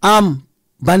pursue armed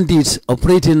bandits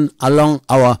operating along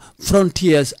our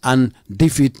frontiers and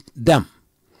defeat them.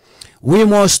 We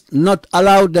must not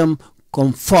allow them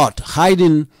comfort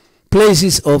hiding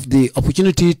places of the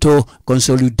opportunity to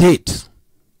consolidate.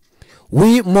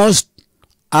 We must,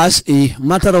 as a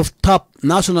matter of top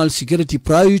national security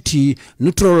priority,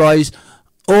 neutralize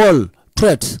all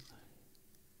threats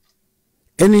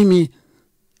emanating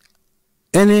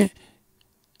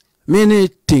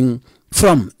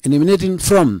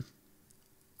from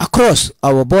across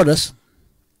our borders,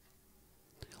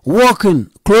 working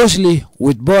closely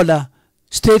with border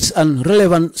states and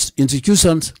relevant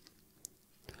institutions.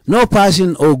 No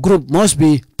person or group must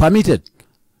be permitted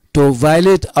to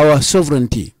violate our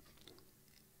sovereignty.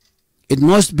 It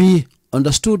must be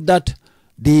understood that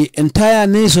the entire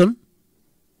nation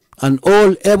and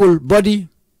all able-bodied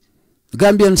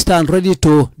Gambians stand ready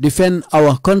to defend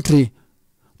our country,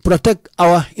 protect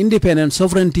our independent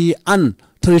sovereignty and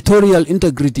territorial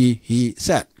integrity, he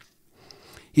said.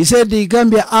 He said the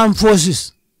Gambia Armed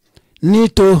Forces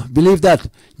need to believe that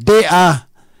they are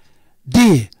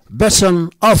the bastion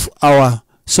of our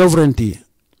sovereignty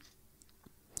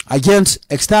against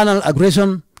external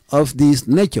aggression of this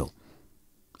nature,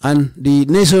 and the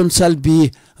nation shall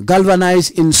be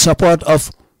galvanized in support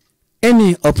of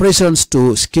any operations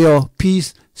to secure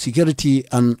peace, security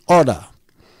and order.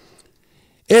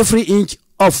 Every inch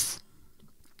of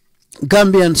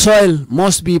Gambian soil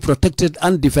must be protected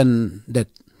and defended.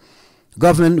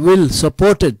 Government will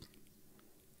support it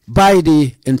by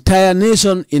the entire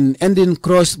nation in ending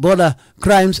cross-border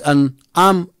crimes and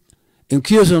armed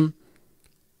incursion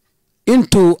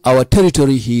into our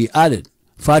territory, he added.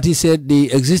 Fati said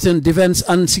the existing defense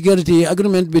and security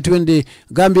agreement between the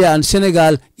Gambia and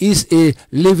Senegal is a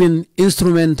living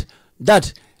instrument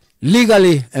that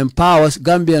legally empowers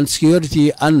Gambian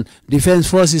security and defense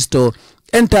forces to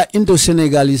enter into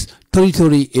Senegalese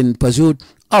territory in pursuit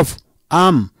of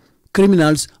armed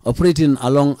criminals operating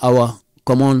along our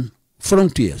common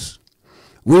frontiers.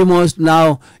 We must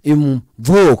now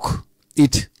invoke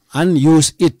it and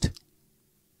use it.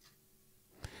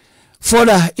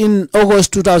 Further, in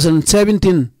August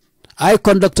 2017, I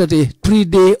conducted a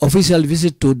 3-day official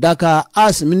visit to Dhaka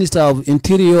as Minister of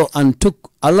Interior and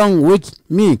took along with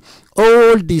me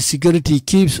all the security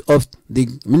chiefs of the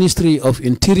Ministry of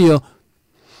Interior.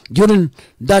 During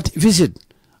that visit,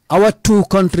 our two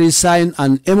countries signed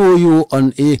an MOU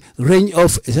on a range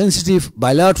of sensitive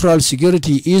bilateral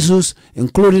security issues,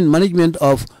 including management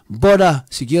of border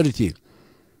security.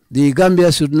 The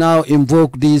Gambia should now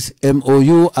invoke this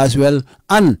MOU as well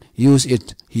and use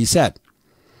it, he said.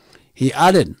 He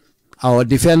added, our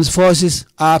defense forces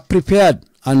are prepared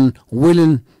and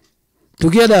willing,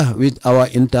 together with our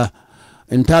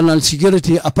internal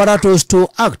security apparatus, to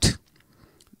act.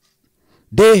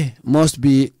 They must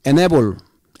be enabled,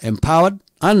 empowered,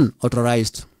 and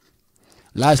authorized.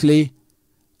 Lastly,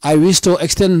 I wish to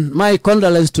extend my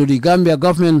condolence to the Gambia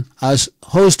government as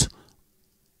host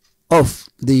of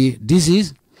the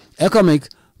deceased economic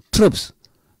troops,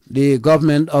 the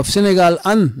government of Senegal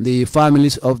and the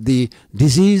families of the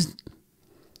deceased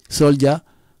soldier,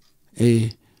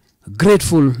 a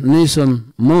grateful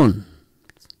nation mourn.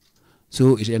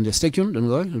 So it ends the section. Don't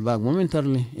go. I'll back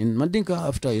momentarily in Mandinka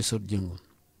after a short jingle.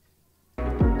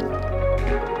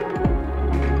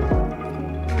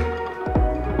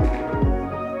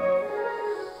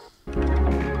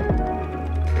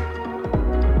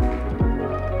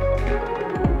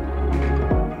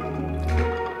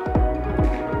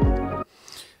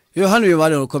 Yo hanwi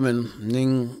wale komen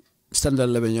ning standard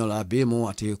level nyola be mo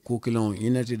ati kukilon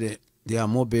united they are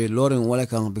more be loring wale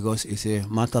kang because it's a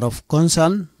matter of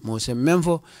concern mo se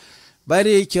memfo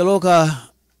bari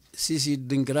keloka sisi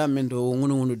dinkramento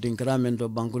ngunu dinkramento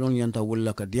bankulon yanta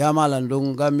wulla ka diama la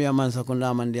ndong gamia man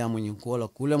sakunda man diamu nyikola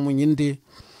kule mu nyindi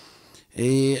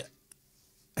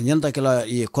anyanta kala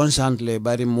e constantly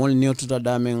bari mol nyotuta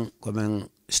damen komen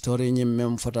story nyim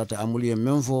mem fotata amuli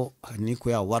memfo ni ko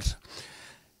ya wat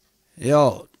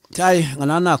yo tai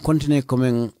nganana continue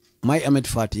coming my Ahmed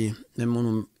Fati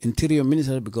nemunu interior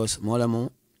minister because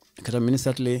molamo kata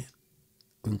ministerly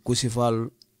kusifal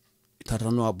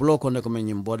tarano a block on the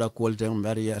coming border quality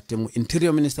mbari temu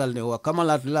interior minister ne wa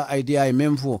kamalat la idea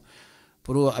memfo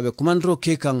pro abe commandro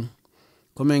kekan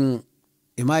coming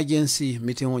emergency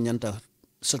meeting on nyanta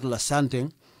sotla sante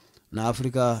na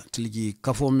Africa tiligi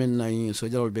kafomen na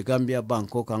sojal be Gambia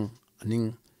banko kan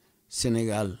ning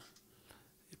Senegal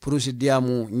purusi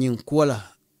diamu nyin kuala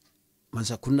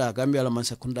mansakunda Gambia la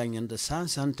mansakunda nyanda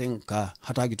santen ka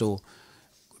hatagito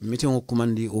meeting o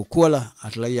kumandi o kuala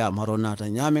atlaya marona ta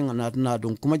nyamen na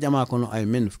dun kuma jama kono ay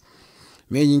men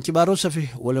me nyin kibaro safi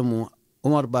wala mu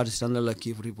Omar Badi standala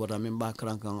kif report amen ba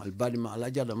krankan albadima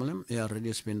Alhajada malem ya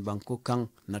radio spin banko kan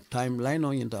na timeline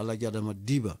on yinta Alhajada ma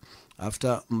Dibba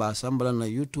after mba sambala na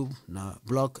YouTube na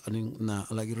blog na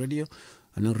Alhajiradio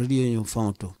and radio yung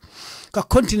fonto ka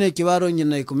continue kibaro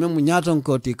nyina ko memu nyaton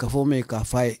ko ti ka fome ka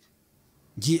fay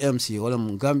GMC wala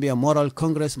mu Gambia Moral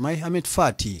Congress my Ahmed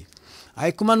Fati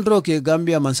ay kumandro ke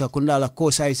Gambia mansakunda la ko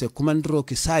sai se kumandro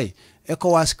ke sai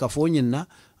Ecowas ka fo nyina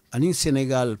anin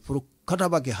Senegal pour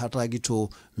kataba ke hatagi to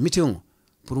meeting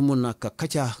pour munna ka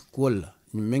kacha kola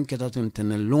ni menketaten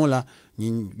tenen lonla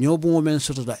ni nyobu men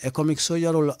sotota economic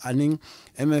sojarol anin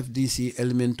MFDC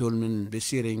elemental men be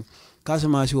siring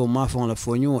Casamance o mafon la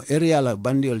fonyo area la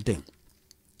bandiol ten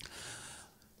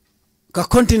ka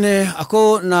continue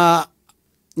ako na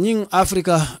ning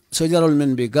Africa sojarol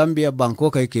men be Gambia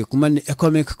banko kay ke kumani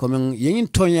economic comme yin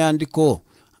tonyandi ko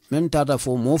men tata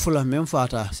fo mofula men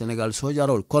fata Senegal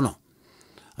sojarol kono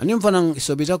anim fanan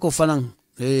sobita ko fanan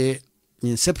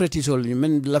nin separatisol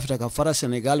men lafta ka fara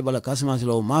Senegal bala Casamance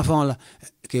lo mafon la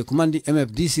ke kumandi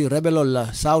MFDC rebelol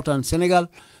la Southern Senegal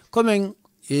comme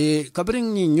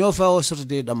kabring ni nyofa o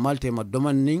sorte da malte ma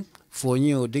domanning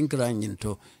Foni o dinkra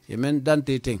nyinto yemen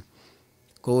dante ten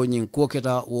ko nyin ko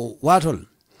keta o watol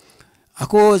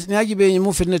ako nyaji be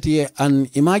mu fitnati an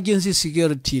emergency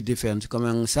security defense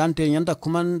comme sante nyanda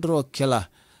commandro kela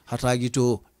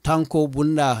hatagito tanko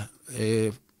bunda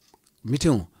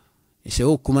meeting ise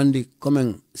o commandi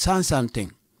comme santen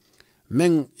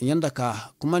men nyanda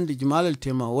ka commandi jumalel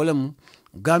tema wolem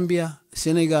Gambia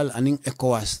Senegal aning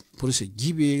Ecowas pour se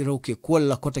jibe roke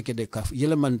kola kota kede kaf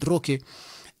yeleman roke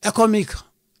economic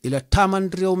ila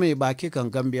tamandrio me ba ke kan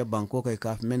Gambia banko kay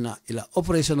kaf mena ila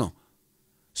operational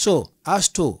so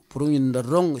asto pour in the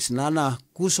wrong sinana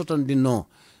kusoton dino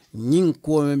nyin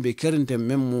ko membe kerinte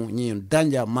memmu nyin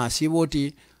danja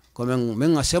masiboti ko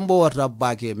men asembo warta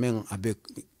bake men abe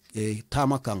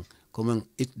tamakan comme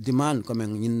it demand comme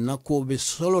nyin nako be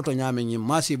solo to nyame nyi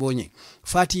masibo nyi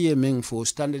fatiye men fo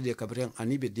standard de kabren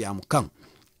anibe diam kan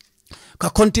ka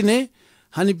continue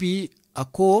hanibi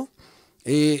ako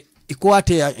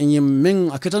ikoate nyi men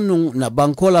aketanu na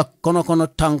bankola kono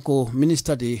tanko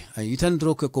minister de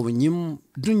itandro ko nyim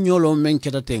dunyolo men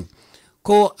ketaten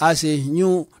ko ase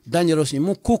new dangerous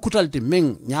mu kukutalti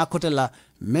men nyakotela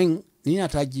men ni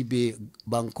atajibe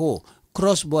banko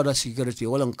cross border security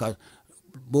wala ka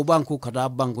bo banku kada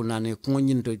banku nane ko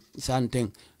nyinto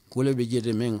santen kule be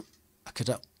jede men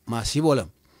aketa masibola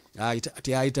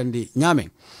ati aitandi nyame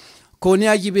ko ni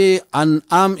ajibe an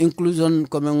arm inclusion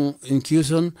comme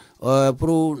inclusion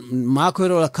pro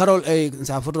makoro la carol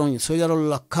sa foton sojaro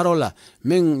la carola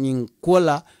men nyin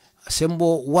kola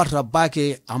sembo warta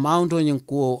bake amount nyin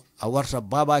ko a warta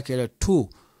baba ke 2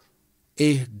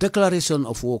 a declaration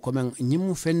of war comme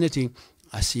nyimu fenneti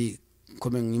asi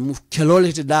comme nyimu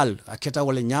kelolete dal aketa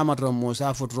wala nyamata mo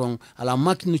sa fotron ala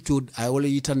magnitude ay wala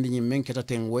yitandi nyi men keta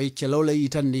ten way kelole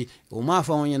yitandi o ma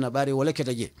fa wona bari wala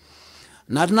keta je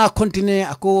nadna continue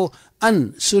ako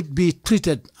and should be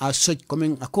treated as such.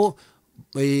 Coming ako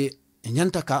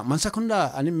nyanta ka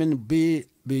mansakunda ani men be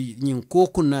nyin ko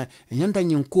kunna nyanta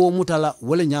nyin ko mutala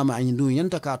wala nyama anyindu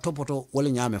nyanta ka topoto wala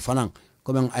nyame fanan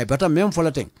coming ay bata même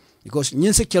folateng because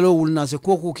nyin se kelo wulna se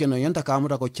ko keno nyanta ka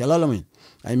muta ko kelalamin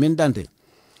ay men dante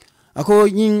ako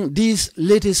nyin this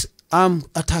latest armed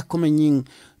attack coming nyin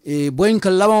boyin ka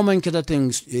lama man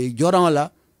ketateng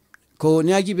jorangala ko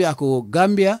nyagi be ako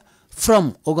Gambia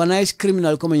from organized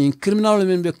criminal coming in criminal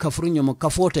men be kafrunya mo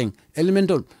kafoteng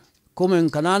elemental coming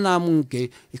kanana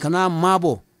munke ikana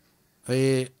mabo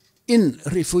in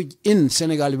refuge in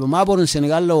Senegal be mabo in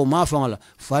Senegal lo mafangala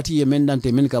fati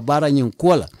yemendante men ka bara nyin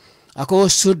kola ako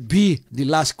should be the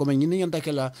last coming in yanta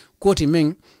kala koti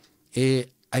men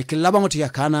ay kelabangoti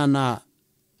yakana na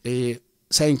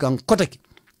sayin kan kotaki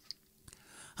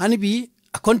hani bi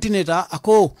a continenta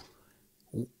ako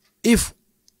if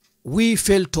we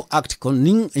fail to act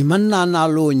koning imanna na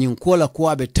lo nyin kola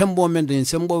ko be tembo men den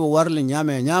sembo be warle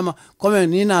nyama comme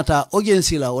ni nata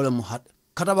agency la wala mu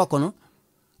kataba kono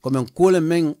comme kole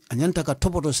men anyanta ka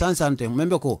topoto sansante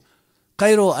membe ko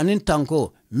Cairo anin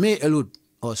tanko me elud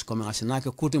os comme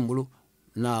asinake kutimbulu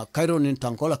na Cairo nin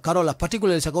tanko la karola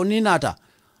particularly sako ni nata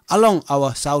along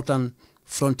our southern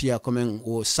frontier comme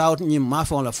o south ni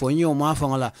mafon la Foni o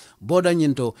mafon la boda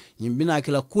nyinto nyimbina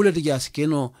kila kule tiga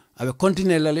skeno abe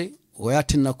continue lale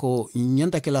oyatina ko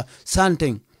nyanta kila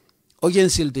santeng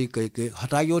ogensil de ke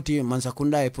hatayoti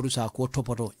mansakunda e purusa ko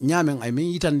topoto nyamen ay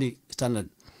mi itandi standard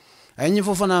ay ni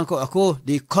fofana ko ako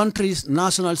the country's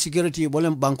national security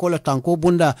bolem bankola tanko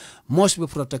bunda must be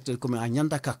protected comme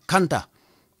anyanta ka kanta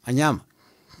anyama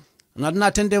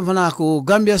nadna tende fana ko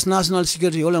Gambia's national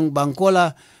security bolem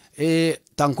bankola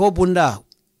tanko bunda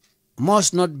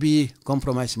must not be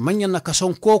compromised manyana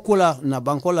kason kokula na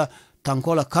bankola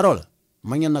tankola karola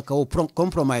manyana ka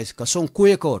compromise kason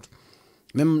kuye court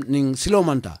mem ning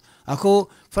silomanta ako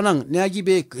fanang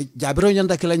niagibe jabiro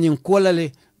nyanda kala nyin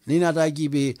kolale nina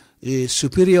dagibe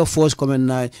superior force comme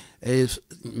na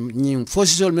nyin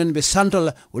forces men be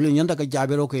central wala nyanda ka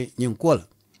jabiro ke nyin kola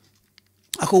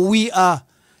ako we are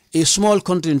a small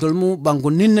country tolmu bango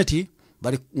ninnati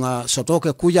bari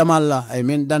sotoke kujamalla ay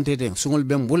men dantete sungul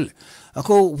bembul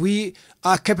ako we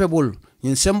are capable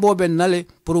in sembo ben nale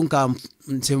purunka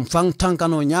sem fang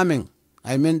tankano nyamen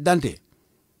ay men dante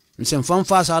sem fang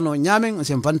fasa no nyamen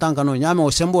sem fang tankano nyamen o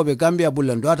sembo be Gambia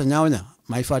bulan doata nyawnya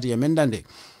may fati men dante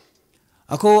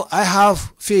ako I have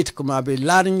faith kuma be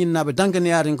larin na be dankani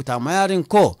yarin ko ta mayarin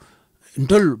ko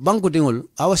ndol banku dingol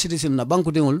our citizen na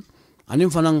banku dingol anim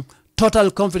fanang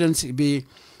total confidence be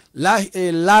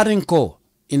larin ko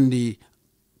in the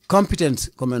competence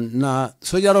comme na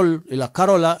sojarol ila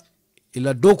karola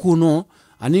ila dokuno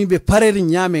ani be pareri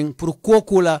nyamen pour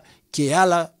kokula ke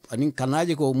yala ani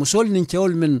kanaje ko musol nin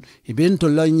cewol men ibento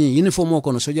lañi uniform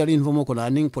ko no sojari uniform ko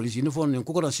ani police uniform nin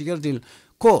ko ko security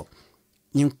ko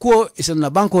nin ko isna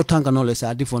banko tankano le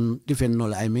sa difen no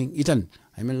la I mean itan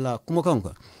I mean la kuma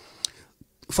kanko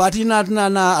fatina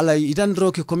na ala itan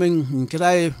roke comme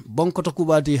kirae bonko to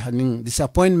kubati hanin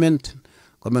disappointment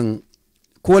comme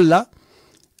kola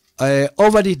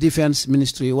over the defense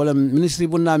ministry wala ministry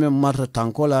buname marta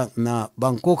tankola na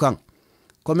banko kan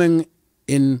comme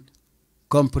in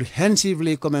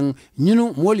comprehensively comme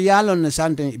nyunu mol yalon na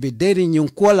sante be deri nyun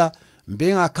kola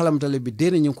benga kalamtale be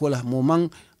deri nyun kola mo mang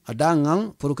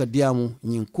adangang pour ka diamu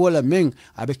nyun kola men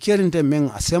abe kerinte men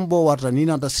asembo warta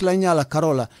nina da silanya la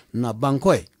karola na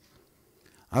bankoy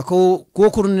ako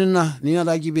kokurnina nina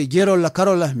da gibe gero la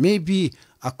karola maybe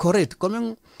a correct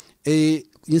comme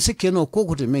inse keno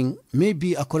kokote men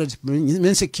maybe a correct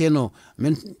men se keno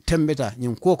men tembeta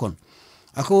nyun kokon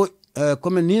ako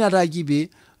comme nina da gibe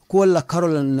ko la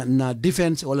karola na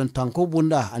defense wala tanko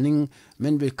bunda aning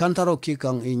men be kantaro ki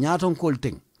kan nyaton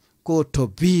kolting ko to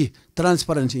be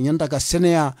transparent nyanda ka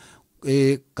senea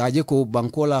kaje ko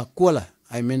bankola kola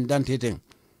I mean danteten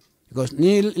because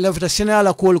ni lafta senea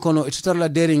la kol kono ititar la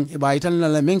dering ba itan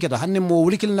la menketa hanne mo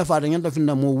wulikil na faada nyanda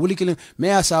finna mo wulikil me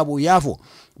asabu yafo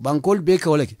bankol be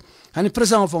ka wala hani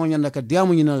president fo nyanda ka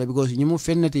diamu nyina la because nyimu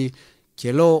fenneti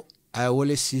kelo ay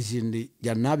wole sisindi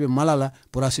jannabe malala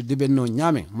pour asu dibe no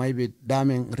nyame maybe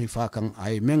damen rifa kan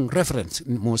ay men reference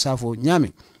mo safo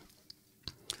nyame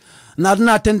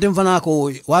nadna tenten fana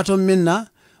ko wato minna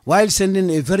while sending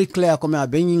a very clear comme a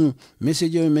bringing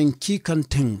message men ki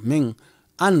kanten men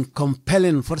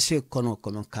uncompelling force kono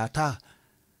comme kata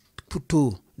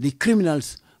puto the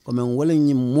criminals comme wala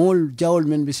ni mol jawol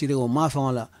men be sire o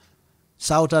mafala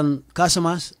southern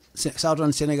Casamas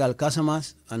southern Senegal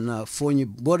Casamas and Foni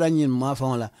boda nyin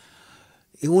mafala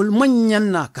e wol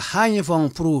manyanna ka hanye fon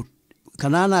pro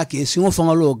kanana ke singo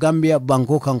fangalo Gambia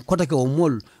banko kan kota ke o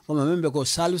mol o membe ko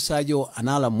Salif Sadio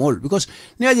anala mol because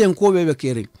ni ajen ko be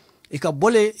kering ika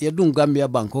bole ya dun Gambia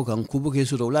banko kan kubu ke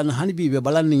suro lan hanbi be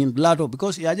balan ni blato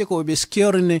because yaje ko be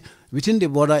secure within the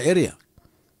border area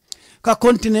ka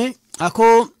continue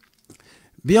ako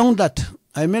beyond that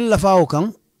I mean la fao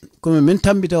kan ko men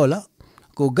tambita wala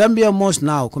ko Gambia most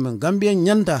now ko men Gambia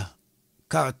nyanda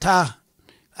ka ta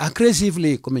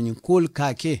aggressively ko men kol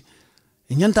ka ke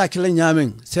nyanta kila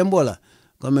nyamen sembola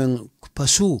comme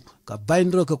pasu ka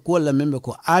baindro ka kola membe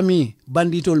ko army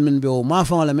banditol men be o ma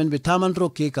fa la men be tamandro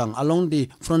ke kan along the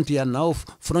frontier now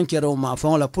frontier o ma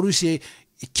fa la police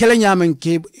kila nyamen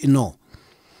ke no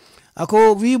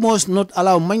ako we must not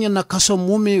allow manyana kaso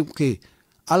mumi ke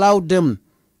allow them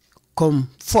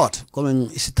comfort comme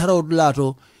isitaro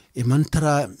lato e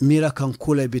mantara mira kan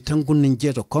kola be tankun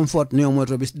ninjeto comfort ne o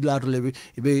moto be lato le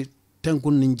be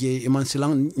tankun ninje e man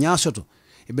silang nyasoto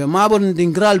be mabon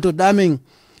dingral to daming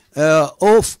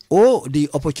of the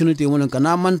opportunity won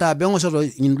kana manta be ngoso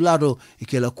indulado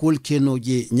ikela kol keno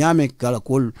je nyame kala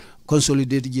kol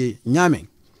consolidate je nyame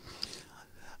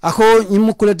ako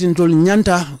nyimukulatin tol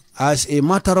nyanta as a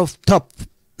matter of top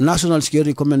national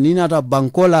security command ninata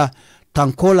bankola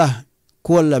tankola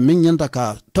kola min nyanta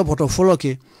ka topoto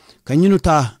foloke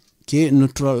kanyunuta ke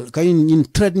neutral kay nyin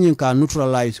trade nyin ka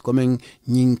neutralize comme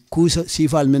nyin kusa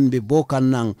sifal men be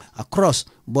bokan nang across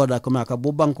border comme ka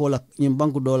bo banko la nyin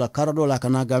banko dola karadola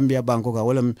kana Gambia banko ka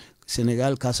wala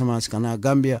Senegal Casamance kana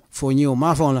Gambia Foni o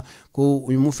ma fon la ko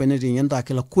mu feneti nyanta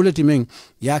ke la kuleti men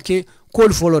yake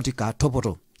call foloti ka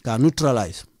topoto ka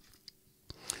neutralize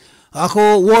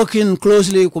ako working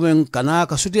closely comme kana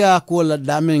ka sutia ko la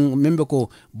damen membe ko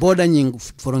border nyin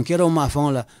frontiere ma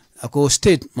fon la ako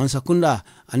state mansakunda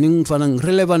aning fanang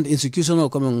relevant institutional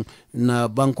comme na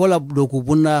bankola do ko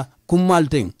bunda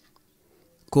kumalteng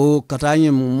ko katanye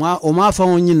ma o ma fa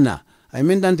nyinna ay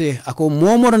mendante ako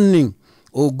momoran ning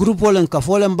o groupe len ka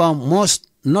folen ba must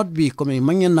not be comme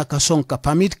manyen na ka son ka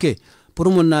permit ke pour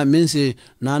mon na mense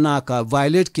nana ka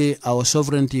violate ke our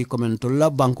sovereignty comme to la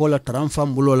bankola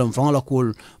tramfam bulolam fangala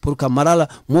kul pour ka marala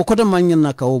mo ko de manyen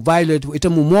na ka o violate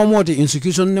ite mo momote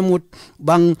institution ne mo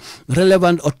bang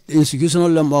relevant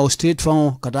institutional lemba state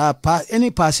fang kada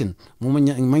any person mo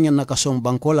manyen na ka son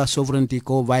bankola sovereignty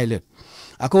ko violate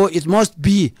ako it must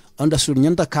be understood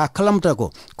nyanta ka kalamta ko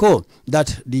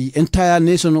that the entire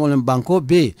nation on banko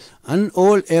be and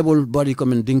all able body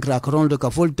come dinkra kronde ka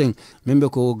folten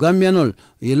membe ko gambianol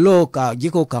yello ka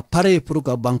jiko ka pare pour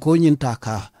ka banko nyinta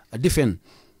ka defend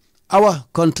our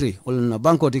country on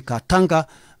banko di ka tanka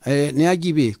ne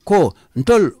agibe ko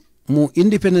ntol mu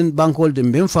independent bankol de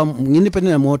mbemfam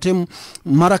independent motem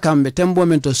marakam be tembo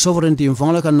mento sovereignty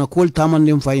mfangla kan na kol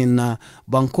tamandim fayin na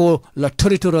banko la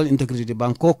territorial integrity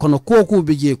banko kono koku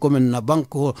bije komen na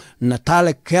banko na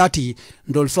tale kati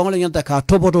ndol fangla nyanta ka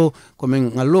topoto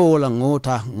komen ngalo la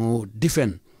ngota ngo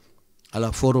defend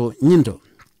ala foro nyinto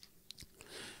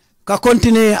ka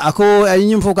continue ako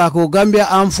ayim foka ko Gambia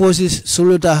Armed Forces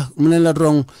suluta munela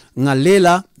drong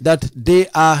ngalela that they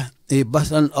are a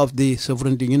bastion of the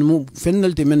sovereignty mu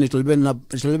fenalti men itolbe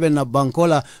na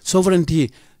bankola sovereignty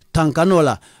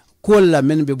tankanola kola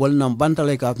men be bolna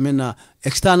bantale ka mena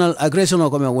external aggression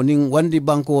ko me woning wandi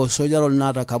banko sojarol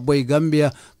nata ka boy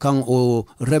Gambia kan o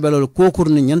rebelol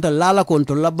kokurni nyanta lala kon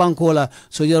to la bankola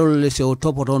sojarol le se o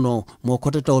topotono mo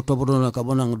koteta o topotono ka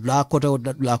bonang la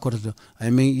koteta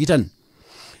I mean itan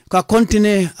ka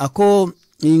continue ako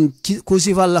in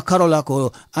kusival la karola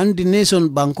ko andi nation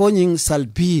banko nying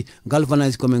salbi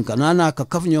galvanize komen kanana ka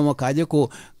kafnyo mo kaje ko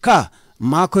ka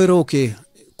makoyro ke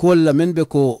ko la menbe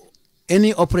ko any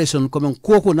operation komen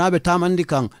koko nabe tamandi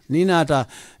kan ninata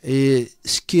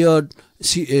secured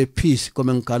peace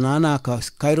komen kanana ka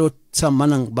kairo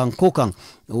samanang banko kan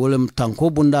wolem tanko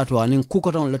bunda to anin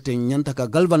kukoton late nyanta ka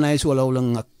galvanize wala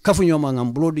wala kafnyo ma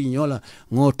ngam blodi nyola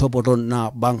ngo topoton na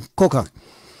banko kan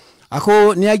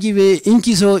ako niagive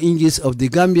ingis of the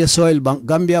Gambia soil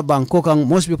Gambia banko kan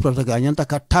must be protected anyanta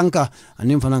ka tanka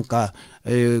anim fanan ka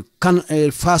kan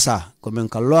fasa komen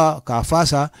ka loa ka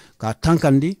fasa ka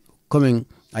tankandi komen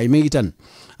ay megitan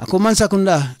ako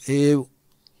mansakunda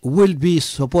will be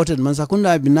supported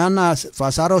mansakunda binana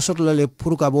fasaro sotla le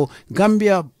purkabo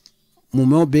Gambia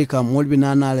mumo beka mol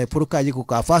binana le purkaji ko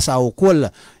ka fasa o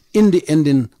kola in the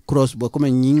ending cross bo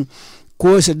komen nying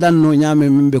ko se danno nyame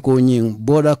mimbe ko nying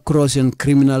border crossing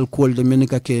criminal called the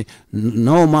menika ke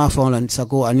no ma fawlan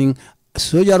sako aning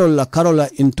sojarol la karola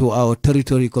into our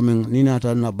territory coming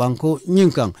ninata na banko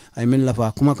nyinkang I mean la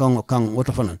fa kuma kan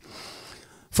woto fanan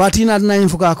fatina na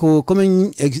infuka ko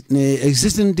comme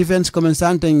existing defense comme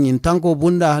santen in tanko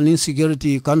bunda ni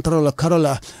security control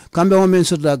karola kambe o men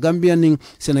soda Gambia ning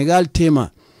Senegal tema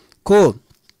ko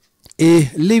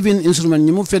living instrument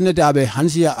ni mu fennete abe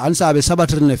hansa abe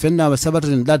sabatrine fenna abe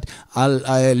sabatrine that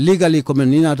legally comme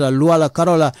ninata luala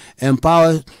karola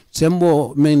empower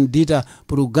sembo men dita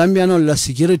pour Gambiano la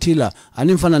security la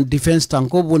anim fanan defense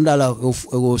tanko bunda la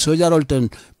o sojarol ten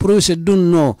pour se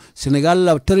dunno Senegal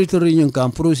la territory nyun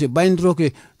kam pour se bindro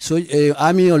ke so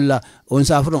army la on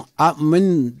safron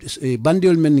men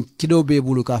bandiol men kido be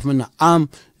bulu ka fena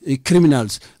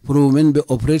criminals pour men be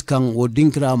operate kan o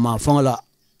dinkra ma fangala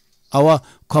our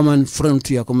common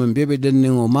frontier comme bebe den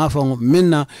ngo mafang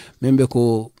menna membe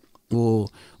ko o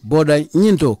boda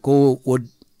nyinto ko o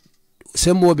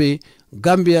sembobe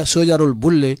Gambia sojarol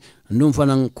bulle ndum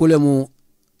fanan kulemu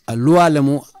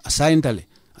alualemu asaintale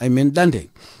I mean dande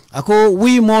ako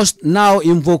we must now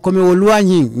invoke comme o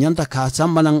luanyi nyanta ka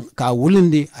sambanan ka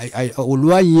wulindi o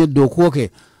luanyi do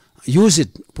koke use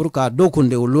it pour ka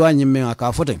dokunde o luanyi men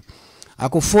ka foten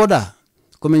ako foda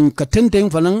comme ka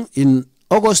tenteng fanan in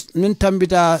August min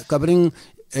tambita kabring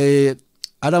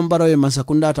Adam Barrow e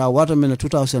Masakunda ta Waato men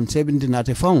 2017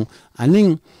 ate fong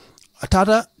aning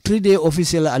tata 3-day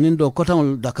official anin do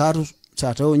kotang Dakar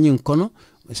sato nyin kono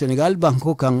Senegal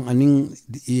banko kan aning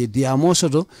di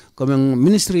amosoto comme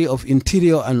Ministry of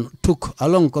Interior and took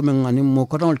along comme aning mo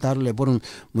kotang tarle borum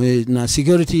na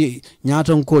security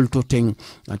nyaton kol to teng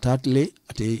atatle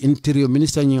ate Interior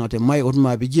Minister nyin ate mai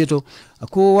otma bijeto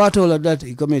ko Waato la dat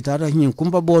comme tata nyin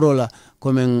kumba borola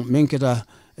comme menketa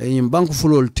yin banko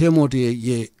fulol temote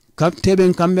ye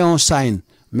teben kambe on sign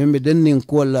membe denning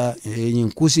kola yin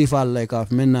kusi fal like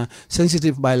of men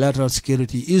sensitive bilateral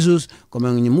security issues comme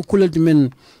nyi mukulati men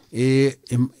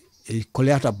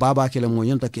koleata baba kele mo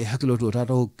yanta ke hakilo to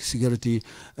tata security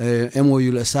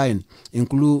MOU la sign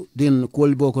include den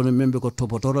kol boko no membe ko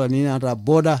topotoro ni ata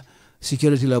border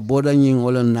security la border nyin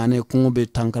wala nane kungobe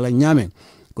tankala nyame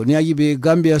ko niaji be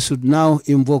Gambia should now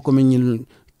invoke comme nyi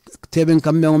teben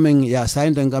kambe men ya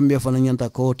sign den Gambia fana nyanta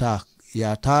ko ta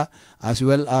ya ta as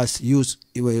well as use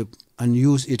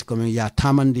it comme ya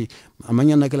tamandi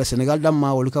amanya na kala Senegal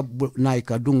damma woluka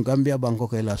naika dung Gambia banko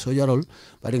kala sojarol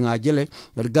bari nga jele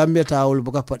bar Gambia ta wol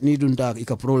boka patni dunta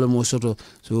ika problem o soto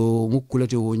so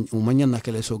mukulati umanya na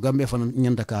kala so Gambia fana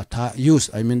nyanda ka ta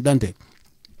use I mean dante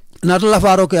natala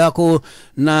faro ke ako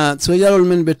na sojarol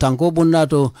men be tanko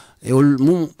bundato e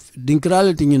mum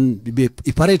dinkrale tingin be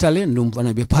iparetale ndum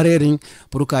fana be parering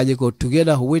pour kaje ko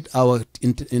together with our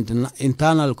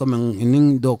internal comme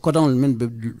ning do kodon men be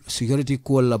security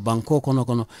ko la banko kono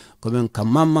comme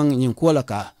kamamang nyin ko la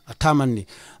ka atamandi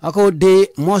ako they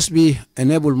must be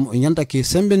enable nyanta ke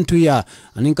sembentu ya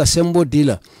aninka sembo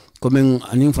dila comme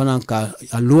anin fana ka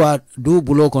alua du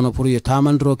bulo kono pour ye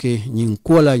tamandro ke nyin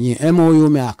kola nyi MOU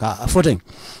me aka foten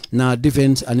na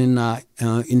defense anin na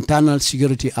internal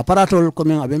security apparatol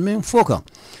comme abe men foka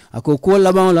ako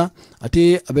kola bangla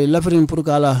ati abe lafrin pour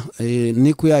kala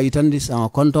nikuya itandi sa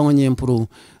konton nyi pour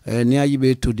niaji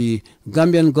be to the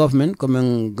Gambian government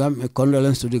comme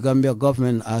condolence to the Gambia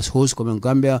government as host comme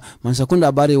Gambia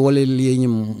mansakunda bari wole li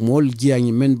mol giya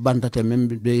nyi men bantate men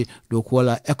be do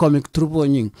kola economic trouble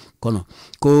nyi kono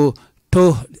ko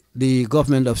to the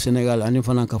government of Senegal anin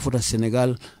fana ka futa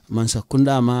Senegal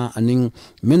mansakunda ma anin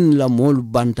men la mol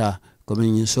banta comme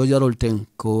nyi sojarol ten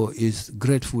ko is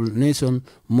grateful nation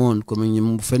mon comme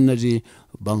nyi fennadi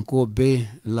banko be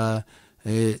la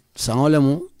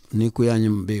sangolemu ni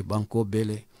kuyanyim be banko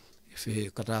bele fe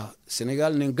kata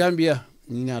Senegal ni Gambia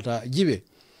ni nyata jibe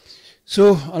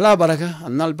so ala baraka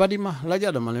nal badima la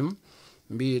Jadama lem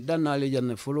bi danale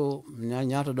janne fulo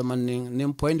nyata do man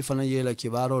ni point fana yela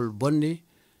kibarol bondi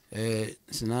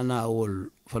sinana wol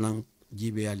fana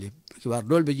jibe ali kibar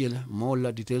dolbe jela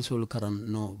mawla details sol karan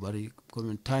no bari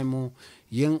comme time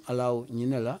yen alaw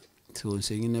nyinela so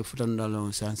se ngine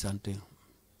futandalo sansante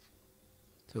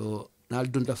so nal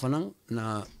dunta fana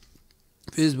na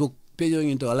Facebook page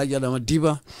into Alhajiradio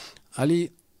Dibba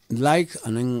ali like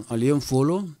and ali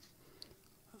follow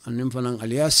and then fanang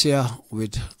ali share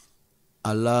with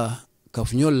Allah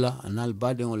kafnyolla anal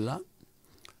badengolla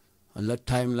Allah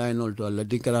timeline olto Allah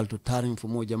dikaral to taring for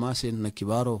mo jama sen na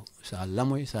kibaro sa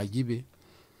lamoy sa jibe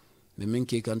be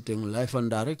menke kanteng live and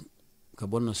direct ka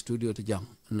bonna studio to jam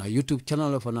na YouTube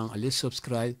channel fanang ali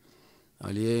subscribe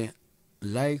ali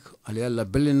like ali alla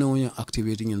belleno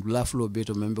activating in blaflo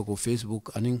beto member ko Facebook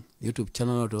aning YouTube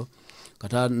channel to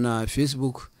kata na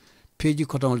Facebook page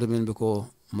ko tan member ko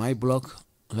my blog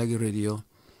Alhajiradio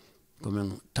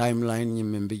comme timeline ni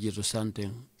member jeto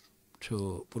santen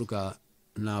so pour ka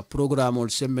na programme ol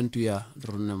sembentuya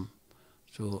dronem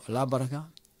so la baraka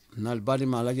Nal badi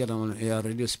ma Alhajiradio ya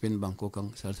radio spin banko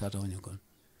kang sal sata wanyakon.